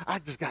 I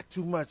just got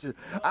too much.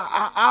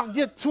 I'll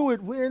get to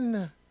it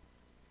when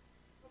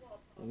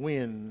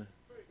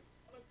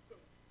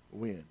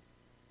you're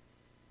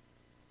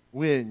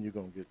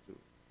gonna get to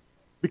it,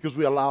 because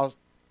we allow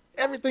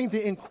everything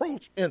to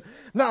encroach. And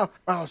now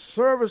our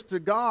service to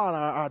God,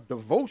 our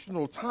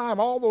devotional time,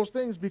 all those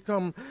things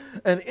become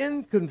an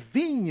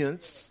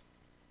inconvenience,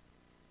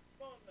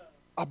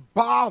 a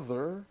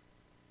bother.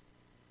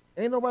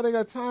 Ain't nobody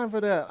got time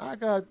for that. I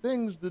got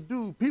things to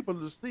do, people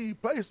to see,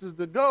 places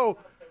to go.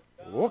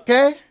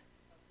 Okay.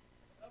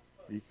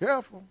 Be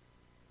careful.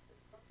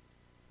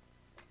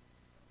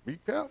 Be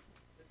careful.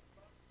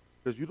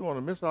 Because you don't want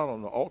to miss out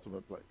on the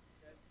ultimate place.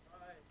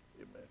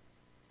 Amen.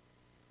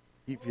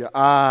 Keep your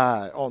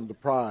eye on the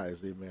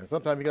prize. Amen.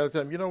 Sometimes you got to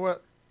tell them, you know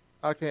what?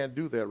 I can't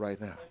do that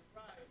right now.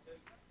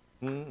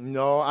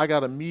 No, I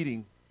got a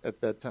meeting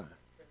at that time.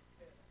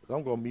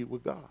 I'm going to meet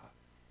with God.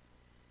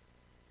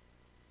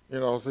 You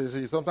know,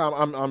 see, sometimes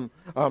I'm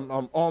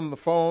on the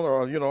phone,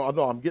 or I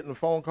know I'm getting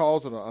phone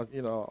calls, and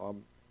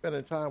I'm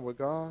spending time with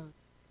God,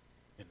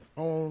 and the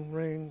phone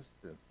rings,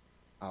 and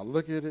I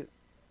look at it,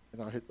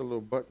 and I hit the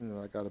little button, and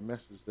I got a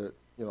message that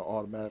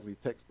automatically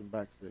texts them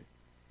back, say,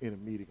 in a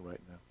meeting right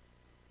now,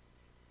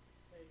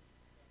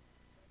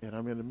 and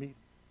I'm in a meeting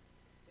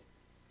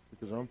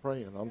because I'm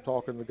praying, I'm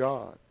talking to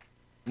God.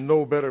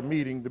 No better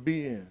meeting to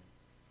be in.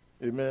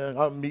 Amen.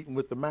 I'm meeting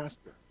with the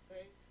Master.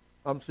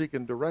 I'm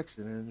seeking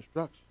direction and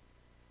instruction.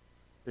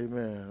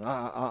 Amen.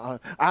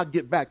 I'll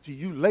get back to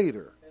you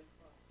later.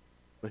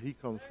 But he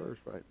comes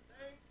first, right?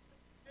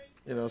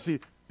 See,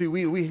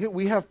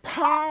 we have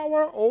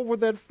power over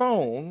that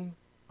phone,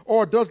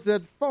 or does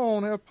that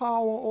phone have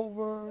power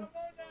over us?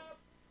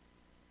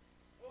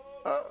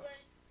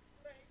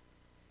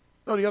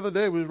 No, the other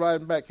day we was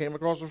riding back, came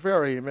across a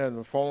ferry, amen,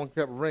 the phone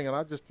kept ringing.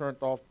 I just turned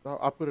off,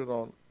 I put it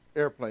on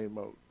airplane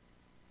mode.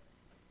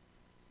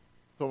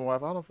 Told my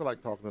wife, I don't feel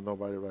like talking to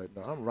nobody right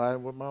now. I'm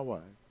riding with my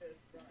wife.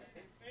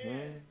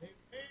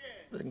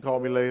 They can call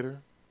me later.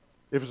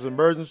 If it's an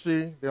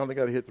emergency, they only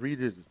got to hit 3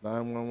 digits,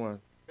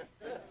 911.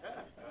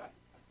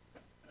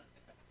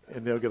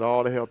 And they'll get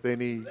all the help they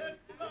need.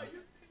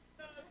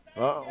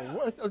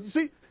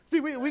 See,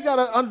 we got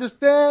to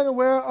understand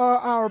where are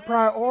our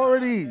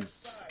priorities.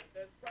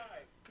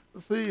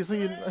 See,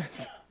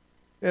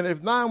 and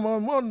if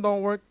 911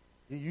 don't work,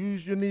 you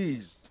use your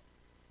knees.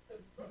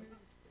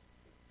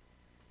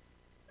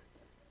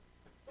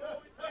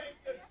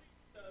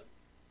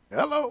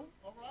 Hello.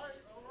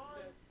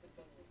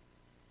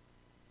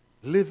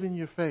 Live in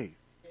your faith.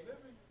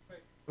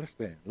 Let's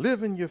stand.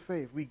 Live in your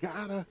faith. We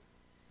gotta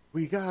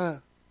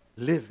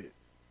live it.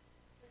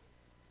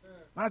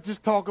 Not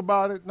just talk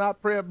about it,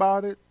 not pray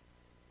about it,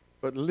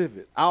 but live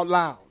it out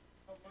loud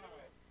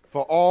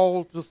for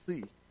all to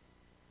see.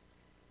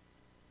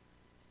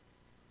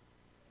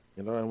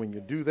 And when you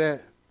do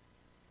that,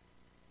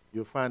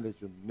 you'll find that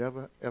you'll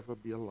never, ever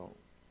be alone.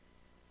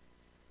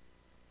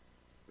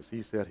 Because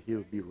he said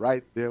he'll be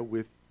right there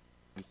with you.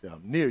 He said,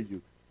 I'm near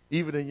you,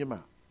 even in your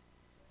mouth.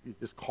 You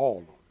just call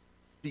on him.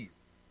 Jesus.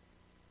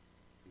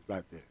 He's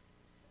right there.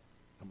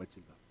 How much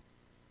you love him.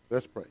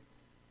 Let's pray.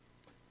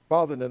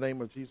 Father, in the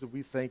name of Jesus,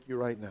 we thank you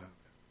right now.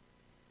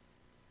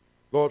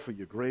 Lord, for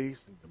your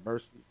grace and your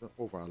mercy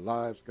over our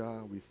lives,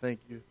 God. We thank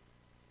you,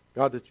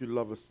 God, that you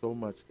love us so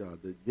much,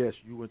 God, that yes,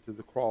 you went to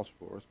the cross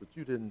for us, but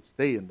you didn't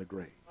stay in the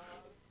grave.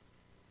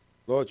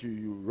 Lord,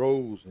 you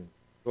rose, and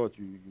Lord,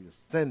 you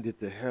ascended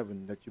to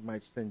heaven that you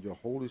might send your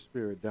Holy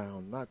Spirit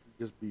down, not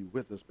to just be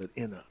with us, but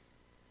in us.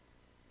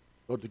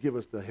 Lord, to give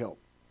us the help,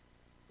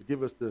 to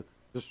give us the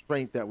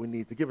strength that we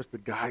need, to give us the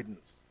guidance.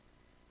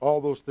 All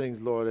those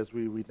things, Lord, as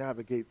we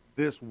navigate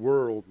this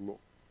world, Lord,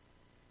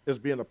 as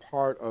being a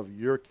part of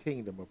your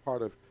kingdom, a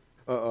part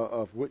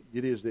of what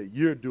it is that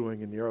you're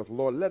doing in the earth.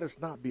 Lord, let us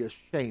not be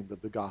ashamed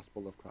of the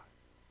gospel of Christ.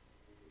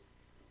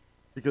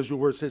 Because your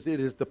word says it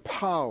is the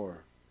power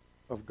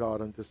of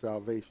God unto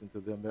salvation to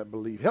them that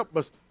believe. Help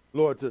us,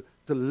 Lord, to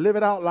live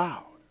it out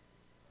loud,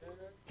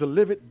 to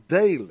live it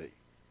daily.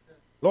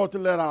 Lord, to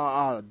let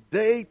our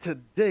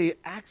day-to-day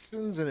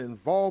actions and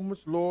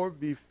involvements,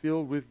 Lord, be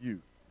filled with you.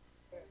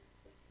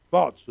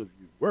 Thoughts of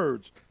you,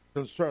 words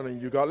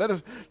concerning you, God. Let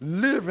us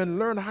live and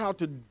learn how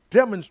to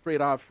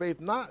demonstrate our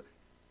faith, not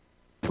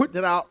putting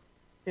it out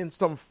in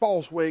some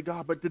false way,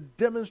 God, but to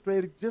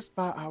demonstrate it just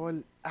by our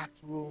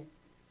actual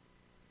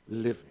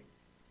living.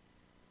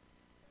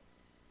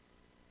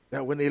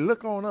 That when they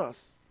look on us,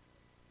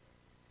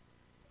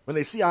 when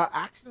they see our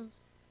actions,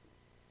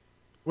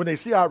 when they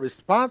see our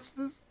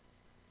responses,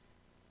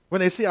 when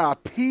they see our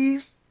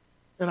peace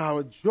and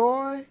our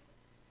joy,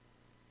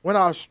 when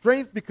our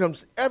strength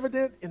becomes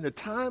evident in the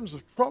times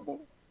of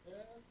trouble,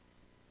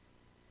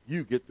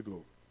 you get the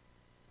glory.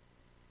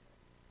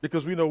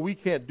 Because we know we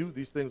can't do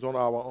these things on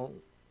our own,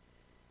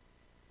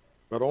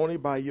 but only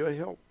by your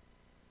help,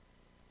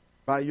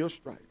 by your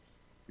stripes.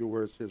 Your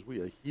word says we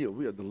are healed,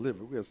 we are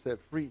delivered, we are set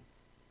free.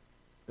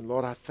 And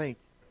Lord, I thank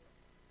you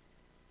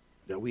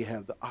that we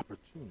have the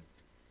opportunity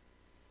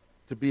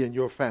to be in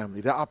your family,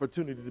 the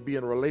opportunity to be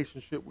in a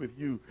relationship with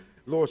you,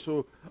 Lord.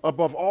 So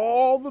above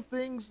all the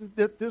things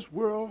that this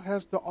world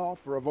has to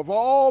offer, above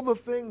all the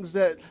things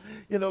that,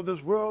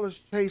 this world is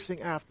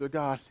chasing after,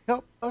 God,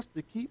 help us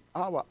to keep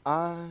our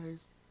eyes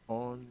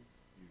on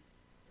you.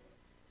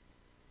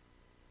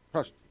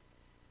 Trusting,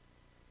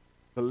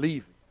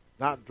 believing,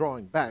 not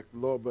drawing back,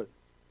 Lord, but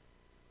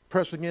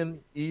pressing in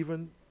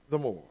even the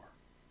more,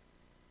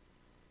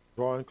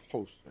 drawing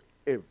closer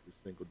every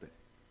single day.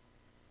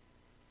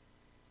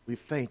 We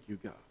thank you,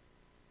 God.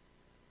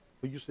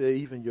 For you say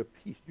even your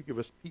peace, you give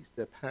us peace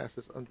that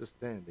passes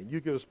understanding. You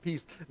give us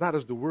peace not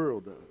as the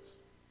world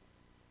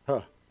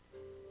does.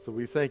 So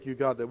we thank you,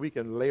 God, that we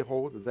can lay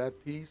hold of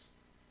that peace.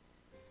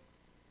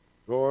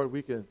 Lord,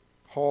 we can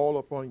call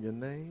upon your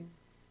name.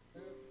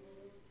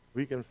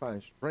 We can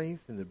find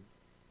strength in the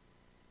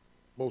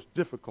most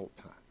difficult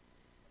time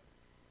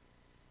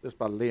just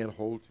by laying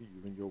hold to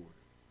you in your word.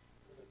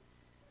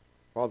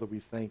 Father, we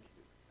thank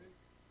you.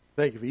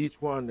 Thank you for each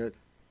one that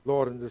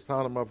Lord, in the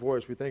sound of my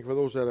voice, we thank you for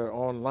those that are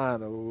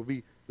online or will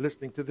be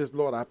listening to this.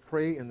 Lord, I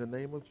pray in the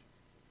name of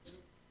Jesus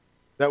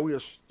that we are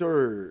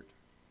stirred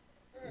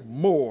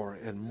more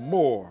and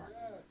more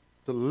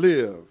to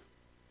live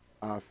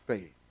our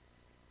faith.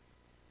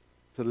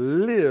 To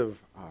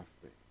live our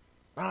faith.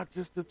 Not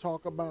just to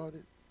talk about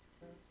it,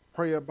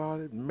 pray about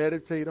it,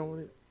 meditate on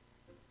it,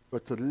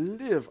 but to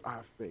live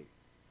our faith.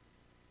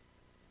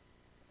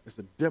 It's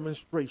a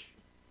demonstration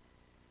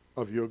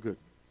of your goodness.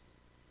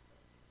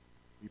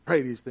 We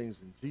pray these things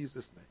in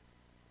Jesus'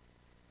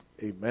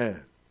 name.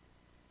 Amen.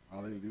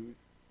 Hallelujah.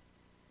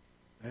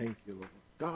 Thank you, Lord.